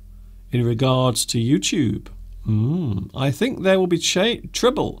sentence in regards to YouTube. I think there will be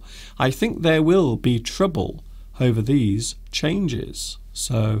trouble. I think there will be trouble over these changes.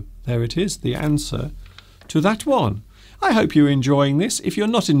 So there it is, the answer to that one. I hope you're enjoying this. If you're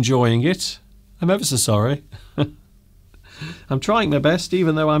not enjoying it, I'm ever so sorry. I'm trying my best,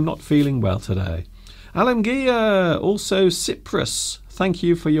 even though I'm not feeling well today. Alamgia, also Cyprus, thank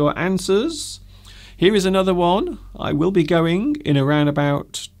you for your answers. Here is another one. I will be going in around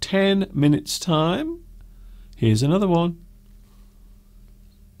about 10 minutes' time. Here's another one.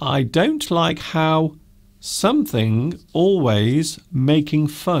 I don't like how something always making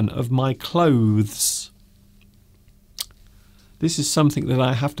fun of my clothes. This is something that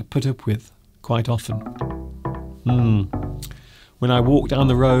I have to put up with quite often. When I walk down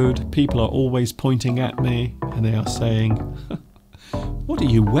the road, people are always pointing at me and they are saying, "What are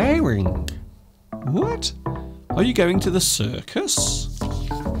you wearing? What? Are you going to the circus?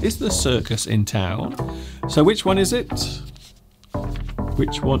 Is the circus in town?" So which one is it?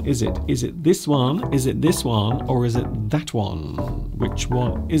 Which one is it? Is it this one? Is it this one? Or is it that one? Which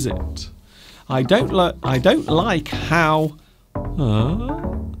one is it? I don't like how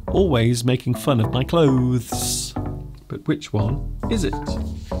always making fun of my clothes. But which one is it?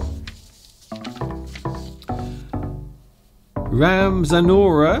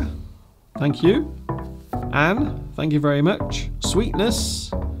 Ramzanora, thank you. Anne, thank you very much.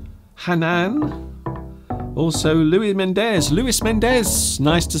 Sweetness, Hanan. Also, Luis Mendez,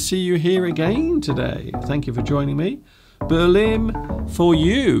 nice to see you here again today. Thank you for joining me. Berlin, for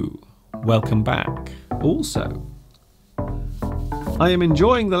you, welcome back. Also, I am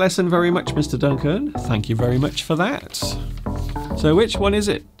enjoying the lesson very much, Mr. Duncan. Thank you very much for that. So which one is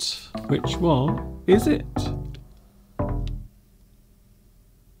it? Which one is it?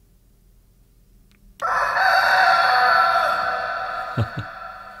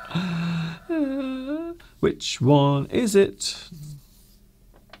 Which one is it?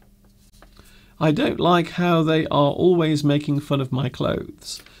 I don't like how they are always making fun of my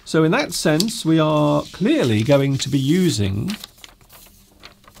clothes. So in that sense, we are clearly going to be using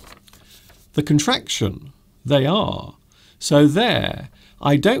the contraction, they are. So there,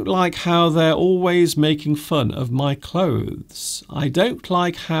 I don't like how they're always making fun of my clothes. I don't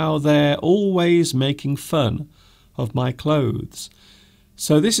like how they're always making fun of my clothes.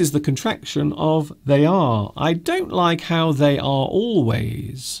 So this is the contraction of they are. I don't like how they are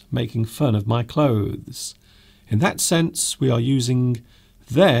always making fun of my clothes. In that sense, we are using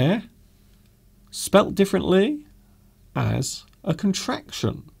there, spelt differently, as a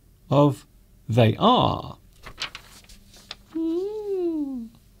contraction of they are.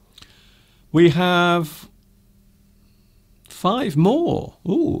 We have 5 more.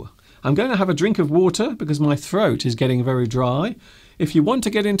 Ooh, I'm going to have a drink of water because my throat is getting very dry. If you want to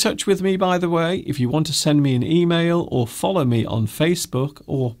get in touch with me, by the way, if you want to send me an email or follow me on Facebook,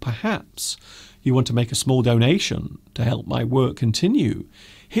 or perhaps you want to make a small donation to help my work continue,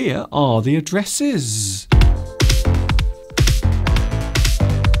 here are the addresses.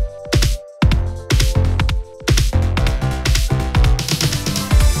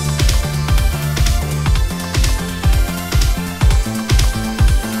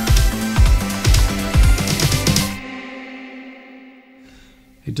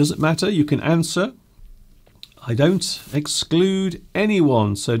 It doesn't matter, you can answer. I don't exclude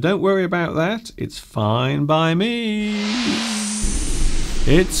anyone, so don't worry about that. It's fine by me.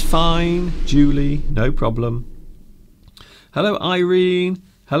 It's fine, Julie, no problem. Hello, Irene.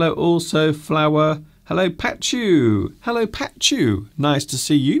 Hello, also Flower. Hello, Pachu. Hello, Pachu. Nice to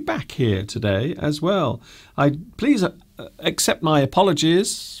see you back here today as well. Please accept my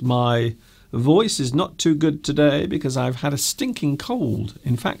apologies. My voice is not too good today because I've had a stinking cold.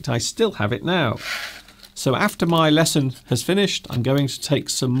 In fact, I still have it now. So after my lesson has finished, I'm going to take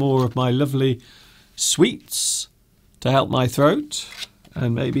some more of my lovely sweets to help my throat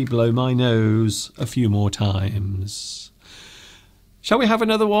and maybe blow my nose a few more times. Shall we have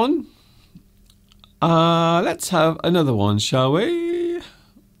another one? Let's have another one, shall we?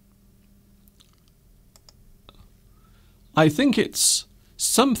 I think it's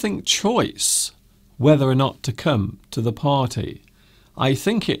something choice whether or not to come to the party. I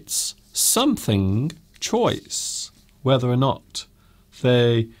think it's something choice whether or not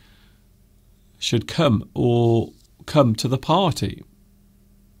they should come or come to the party.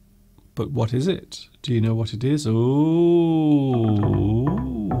 But what is it? Do you know what it is?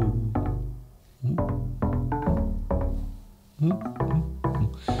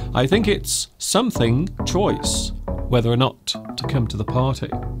 I think it's something choice whether or not to come to the party.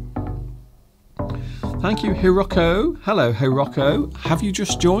 Thank you, Hiroko. Hello, Hiroko. Have you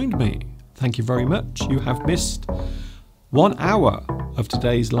just joined me? Thank you very much. You have missed 1 hour of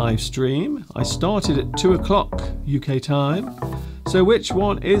today's live stream. I started at 2 o'clock UK time. So which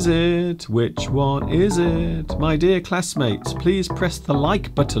one is it? Which one is it? My dear classmates, please press the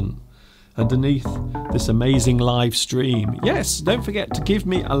like button underneath this amazing live stream. Yes, don't forget to give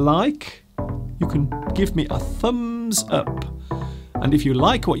me a like. You can give me a thumbs up. And if you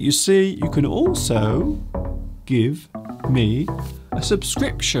like what you see, you can also give me a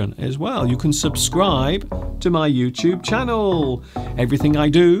subscription as well. You can subscribe to my YouTube channel. Everything I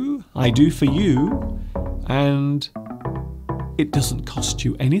do for you, and it doesn't cost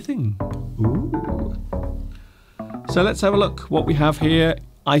you anything. Ooh. So let's have a look what we have here.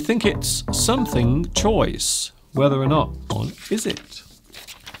 I think it's something choice, whether or not on is it.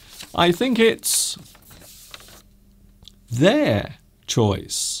 I think it's their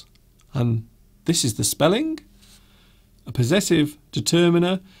choice. And this is the spelling. A possessive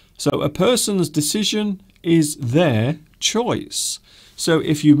determiner. So a person's decision is their choice. So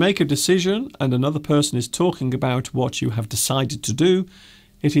if you make a decision and another person is talking about what you have decided to do,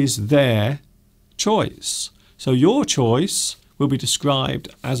 it is their choice. So your choice will be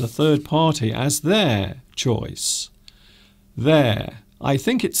described as a third party as their choice. Their. I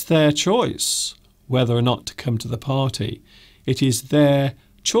think it's their choice whether or not to come to the party. It is their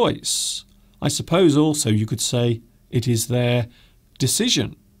choice. I suppose also you could say it is their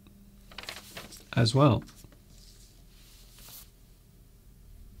decision as well.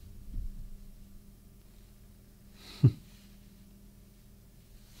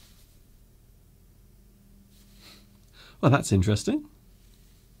 Well, that's interesting.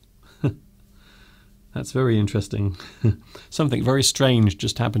 That's very interesting. Something very strange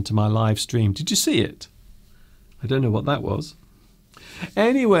just happened to my live stream. Did you see it? I don't know what that was.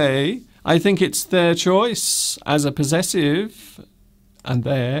 Anyway, I think it's their choice as a possessive, and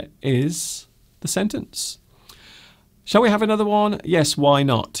there is the sentence. Shall we have another one? Yes, why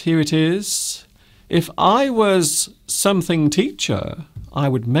not? Here it is. If I was something teacher, I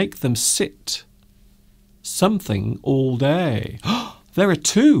would make them sit something all day. There are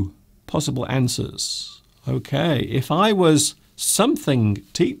two possible answers. Okay, if I was something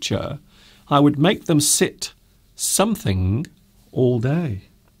teacher, I would make them sit something all day.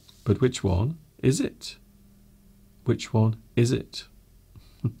 But which one is it? Which one is it?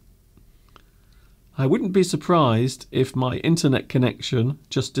 I wouldn't be surprised if my internet connection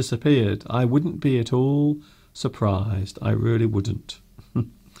just disappeared. I wouldn't be at all surprised. I really wouldn't.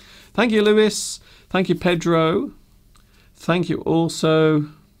 Thank you, Lewis. Thank you, Pedro. Thank you also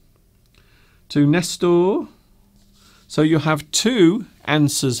to Nestor. So you have two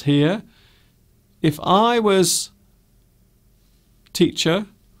answers here. If I was teacher,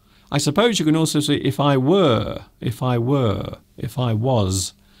 I suppose you can also say if I were, if I were, if I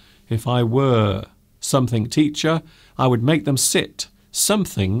was, if I were something teacher, I would make them sit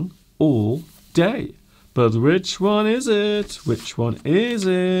something all day. But which one is it? Which one is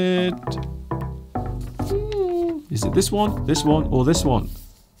it? Is it this one, or this one?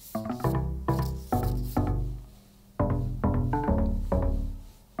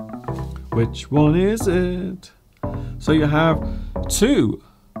 Which one is it? So you have two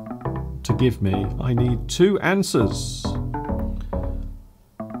to give me. I need two answers.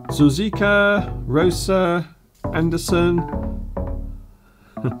 Zuzika, Rosa, Anderson,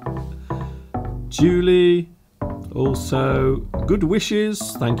 Julie, also good wishes.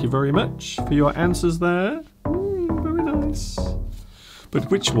 Thank you very much for your answers there. Very nice. But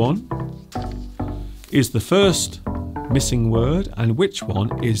which one is the first missing word and which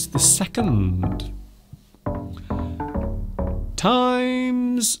one is the second?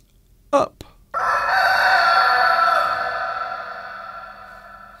 Time's up.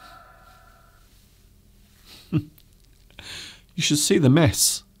 You should see the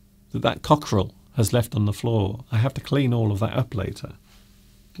mess that cockerel has left on the floor. I have to clean all of that up later.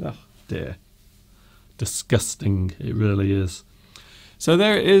 Oh dear. Disgusting, it really is. So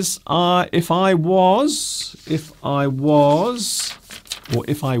there it is. If I was, or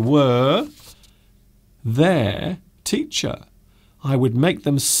if I were their teacher, I would make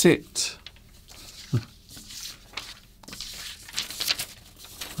them sit.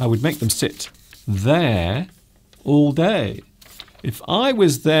 I would make them sit there all day. If I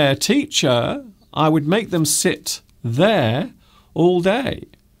was their teacher, I would make them sit there all day.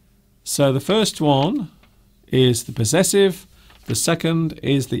 So the first one is the possessive, the second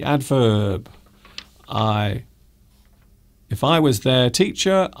is the adverb. If I was their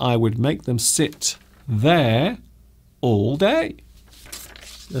teacher, I would make them sit there all day.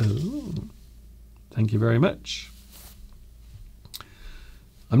 Oh, thank you very much.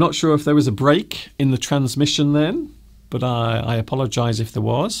 I'm not sure if there was a break in the transmission then, but I apologise if there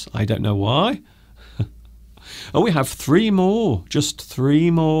was. I don't know why. Oh, we have three more. Just three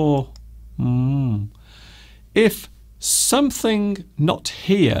more. If something not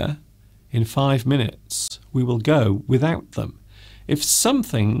here in 5 minutes, we will go without them. If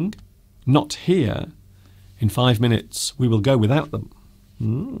something not here in 5 minutes, we will go without them.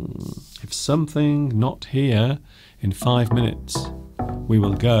 If something not here in 5 minutes, we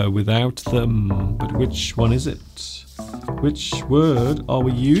will go without them. But which one is it? Which word are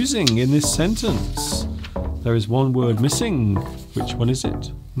we using in this sentence? There is one word missing. Which one is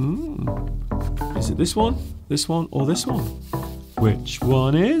it? Is it this one, or this one? Which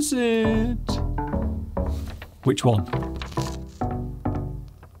one is it? Which one?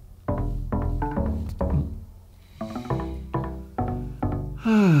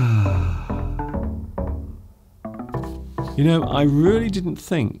 You know, I really didn't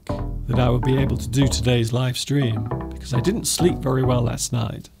think that I would be able to do today's live stream because I didn't sleep very well last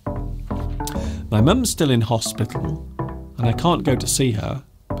night. My mum's still in hospital and I can't go to see her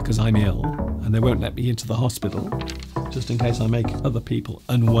because I'm ill and they won't let me into the hospital just in case I make other people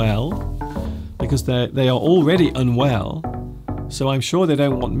unwell because they are already unwell, so I'm sure they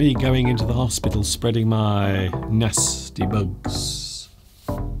don't want me going into the hospital spreading my nasty bugs.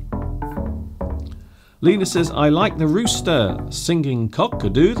 Lena says, I like the rooster singing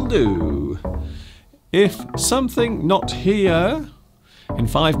cock-a-doodle-doo. If something not here in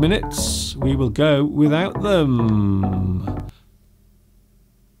 5 minutes, we will go without them.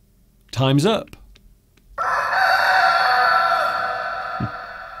 Time's up.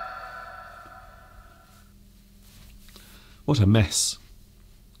 What a mess.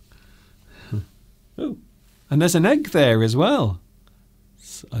 Oh, and there's an egg there as well.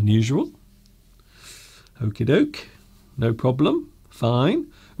 It's unusual. Okie doke. No problem.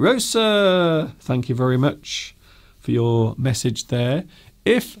 Fine. Rosa, thank you very much for your message there.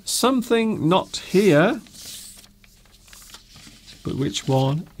 If something not here, but which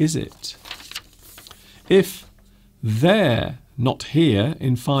one is it? If they're not here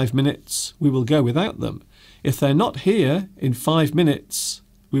in 5 minutes, we will go without them. If they're not here in 5 minutes,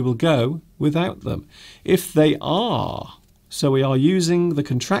 we will go without them. If they are, so we are using the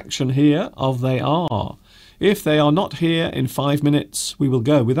contraction here of they are. If they are not here in 5 minutes, we will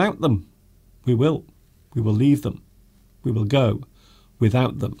go without them. We will. We will leave them. We will go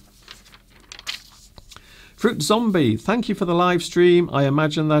without them. Fruit Zombie, thank you for the live stream. I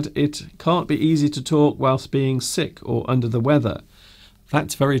imagine that it can't be easy to talk whilst being sick or under the weather.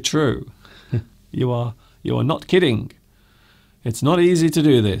 That's very true. You are not kidding. It's not easy to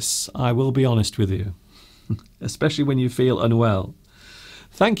do this, I will be honest with you, especially when you feel unwell.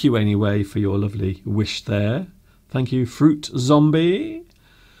 Thank you anyway for your lovely wish there. Thank you, Fruit Zombie.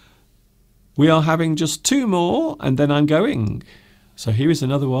 We are having just 2 more and then I'm going. So here is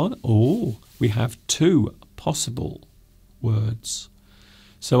another one. Oh, we have 2 possible words.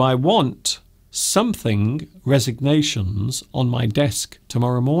 So I want something resignations on my desk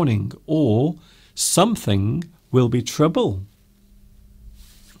tomorrow morning, or something will be trouble.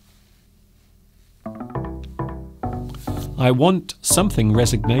 I want something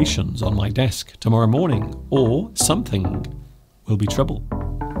resignations on my desk tomorrow morning, or something will be trouble.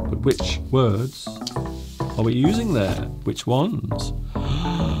 But which words are we using there? Which ones?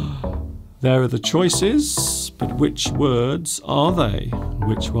 There are the choices, but which words are they?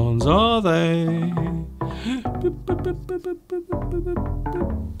 Which ones are they?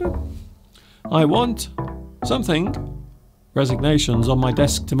 I want something resignations on my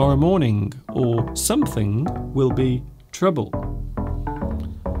desk tomorrow morning, or something will be trouble.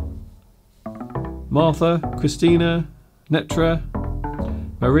 Martha, Christina, Netra,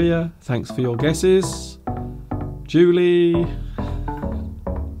 Maria, thanks for your guesses. Julie.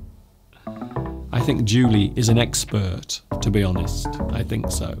 I think Julie is an expert, to be honest. I think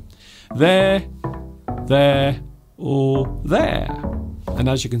so. There, or there. And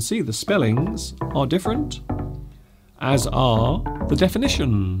as you can see, the spellings are different, as are the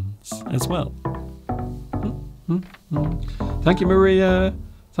definitions as well. Thank you, Maria.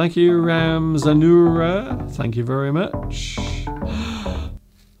 Thank you, Ramzanura. Thank you very much.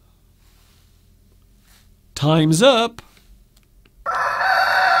 Time's up.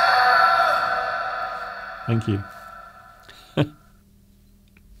 Thank you.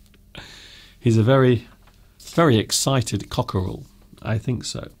 He's a very, very excited cockerel. I think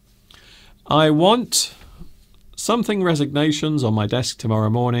so. I want something resignations on my desk tomorrow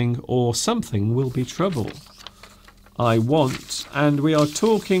morning, or something will be trouble. I want, and we are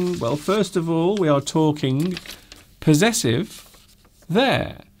talking, well, first of all, we are talking possessive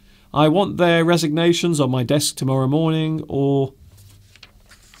there. I want their resignations on my desk tomorrow morning, or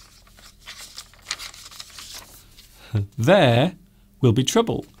there will be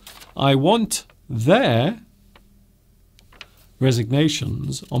trouble. I want their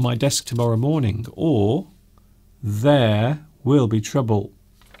resignations on my desk tomorrow morning, or there will be trouble.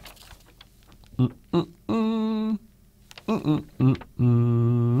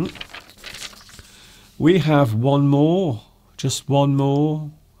 We have one more, just one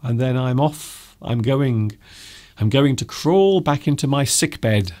more, and then I'm off. I'm going to crawl back into my sick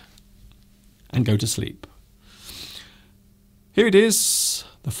bed and go to sleep. Here it is,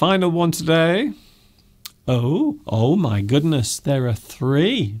 the final one today. Oh my goodness, there are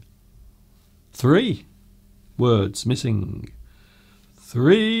 3 words missing.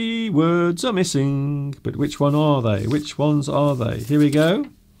 3 words are missing, but which one are they? Which ones are they? Here we go.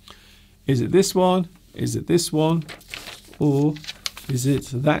 Is it this one? Is it this one? Or is it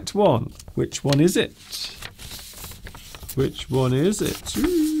that one? Which one is it? Which one is it?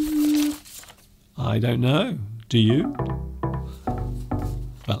 Ooh. I don't know. Do you?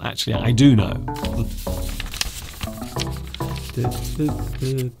 Well, actually, I do know.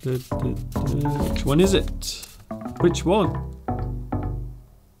 Which one is it? Which one?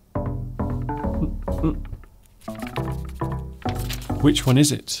 Which one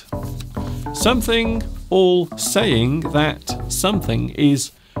is it? Something all saying that something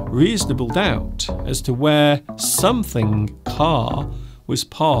is reasonable doubt as to where something car was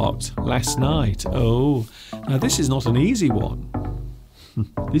parked last night. Oh, now this is not an easy one.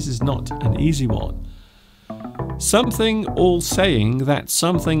 This is not an easy one. Something all saying that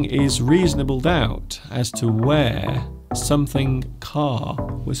something is reasonable doubt as to where something car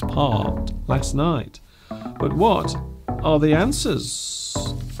was parked last night. But what are the answers?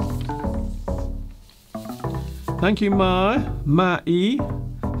 Thank you, Mai.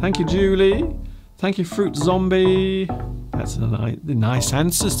 Thank you, Julie. Thank you, Fruit Zombie. That's nice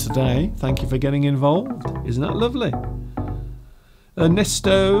answers today. Thank you for getting involved. Isn't that lovely?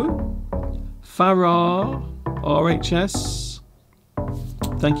 Ernesto, Farah, RHS.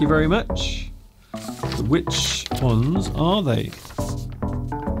 Thank you very much. Which ones are they?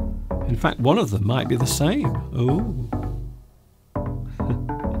 In fact, one of them might be the same. Oh.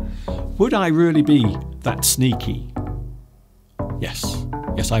 Would I really be that sneaky? Yes.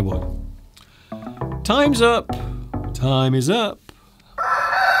 Yes, I would. Time's up. Time is up.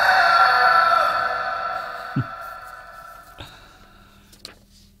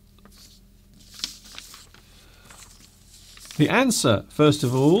 The answer, first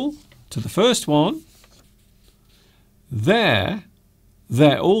of all, to the first one, they're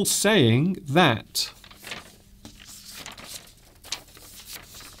all saying that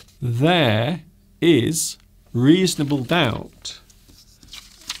there is reasonable doubt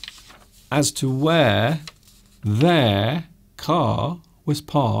as to where their car was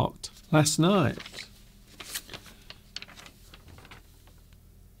parked last night.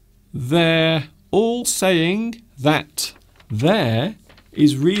 They're all saying that there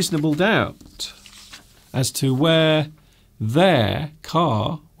is reasonable doubt as to where their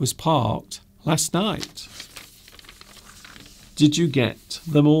car was parked last night. Did you get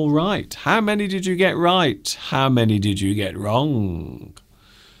them all right? How many did you get right? How many did you get wrong?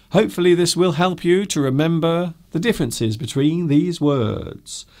 Hopefully this will help you to remember the differences between these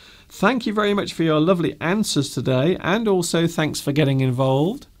words. Thank you very much for your lovely answers today, and also thanks for getting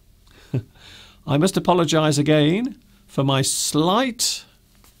involved. I must apologise again for my slight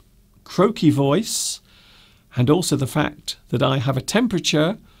croaky voice, and also the fact that I have a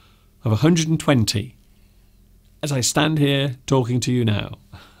temperature of 120 as I stand here talking to you now.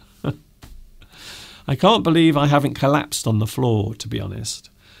 I can't believe I haven't collapsed on the floor, to be honest.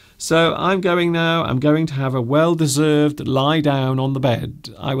 So I'm going now. I'm going to have a well-deserved lie down on the bed.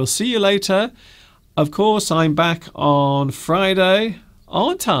 I will see you later. Of course, I'm back on Friday,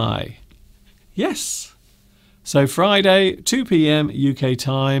 aren't I? Yes. So Friday, 2 p.m. UK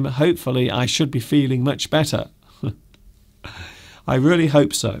time. Hopefully I should be feeling much better. I really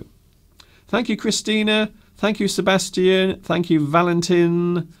hope so. Thank you, Christina. Thank you, Sebastian. Thank you,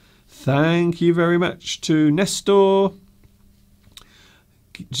 Valentin. Thank you very much to Nestor.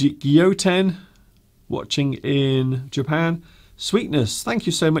 Gyoten, watching in Japan. Sweetness. Thank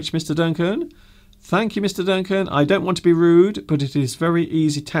you so much, Mr. Duncan. Thank you, Mr. Duncan. I don't want to be rude, but it is a very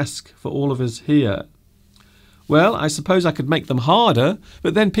easy task for all of us here. Well, I suppose I could make them harder,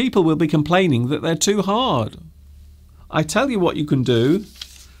 but then people will be complaining that they're too hard. I tell you what you can do.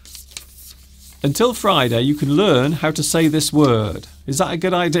 Until Friday, you can learn how to say this word. Is that a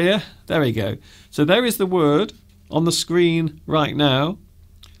good idea? There we go. So there is the word on the screen right now.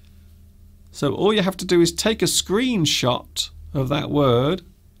 So all you have to do is take a screenshot of that word,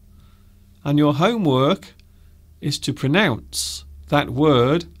 and your homework is to pronounce that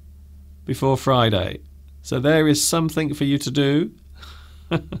word before Friday. So there is something for you to do.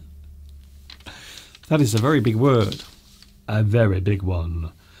 That is a very big word. A very big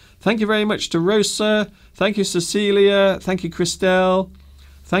one. Thank you very much to Rosa. Thank you, Cecilia. Thank you, Christelle.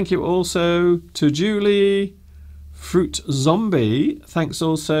 Thank you also to Julie. Fruit Zombie. Thanks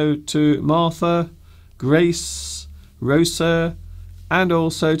also to Martha, Grace, Rosa, and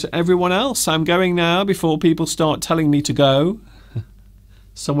also to everyone else. I'm going now before people start telling me to go.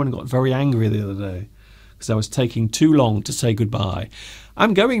 Someone got very angry the other day because I was taking too long to say goodbye.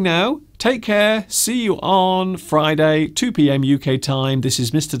 I'm going now. Take care. See you on Friday, 2 p.m. UK time. This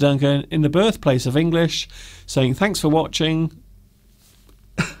is Mr. Duncan in the birthplace of English, saying thanks for watching.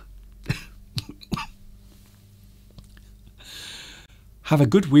 Have a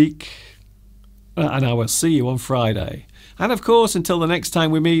good week, and I will see you on Friday. And of course, until the next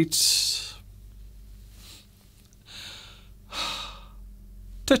time we meet,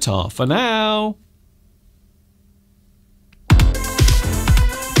 ta-ta for now.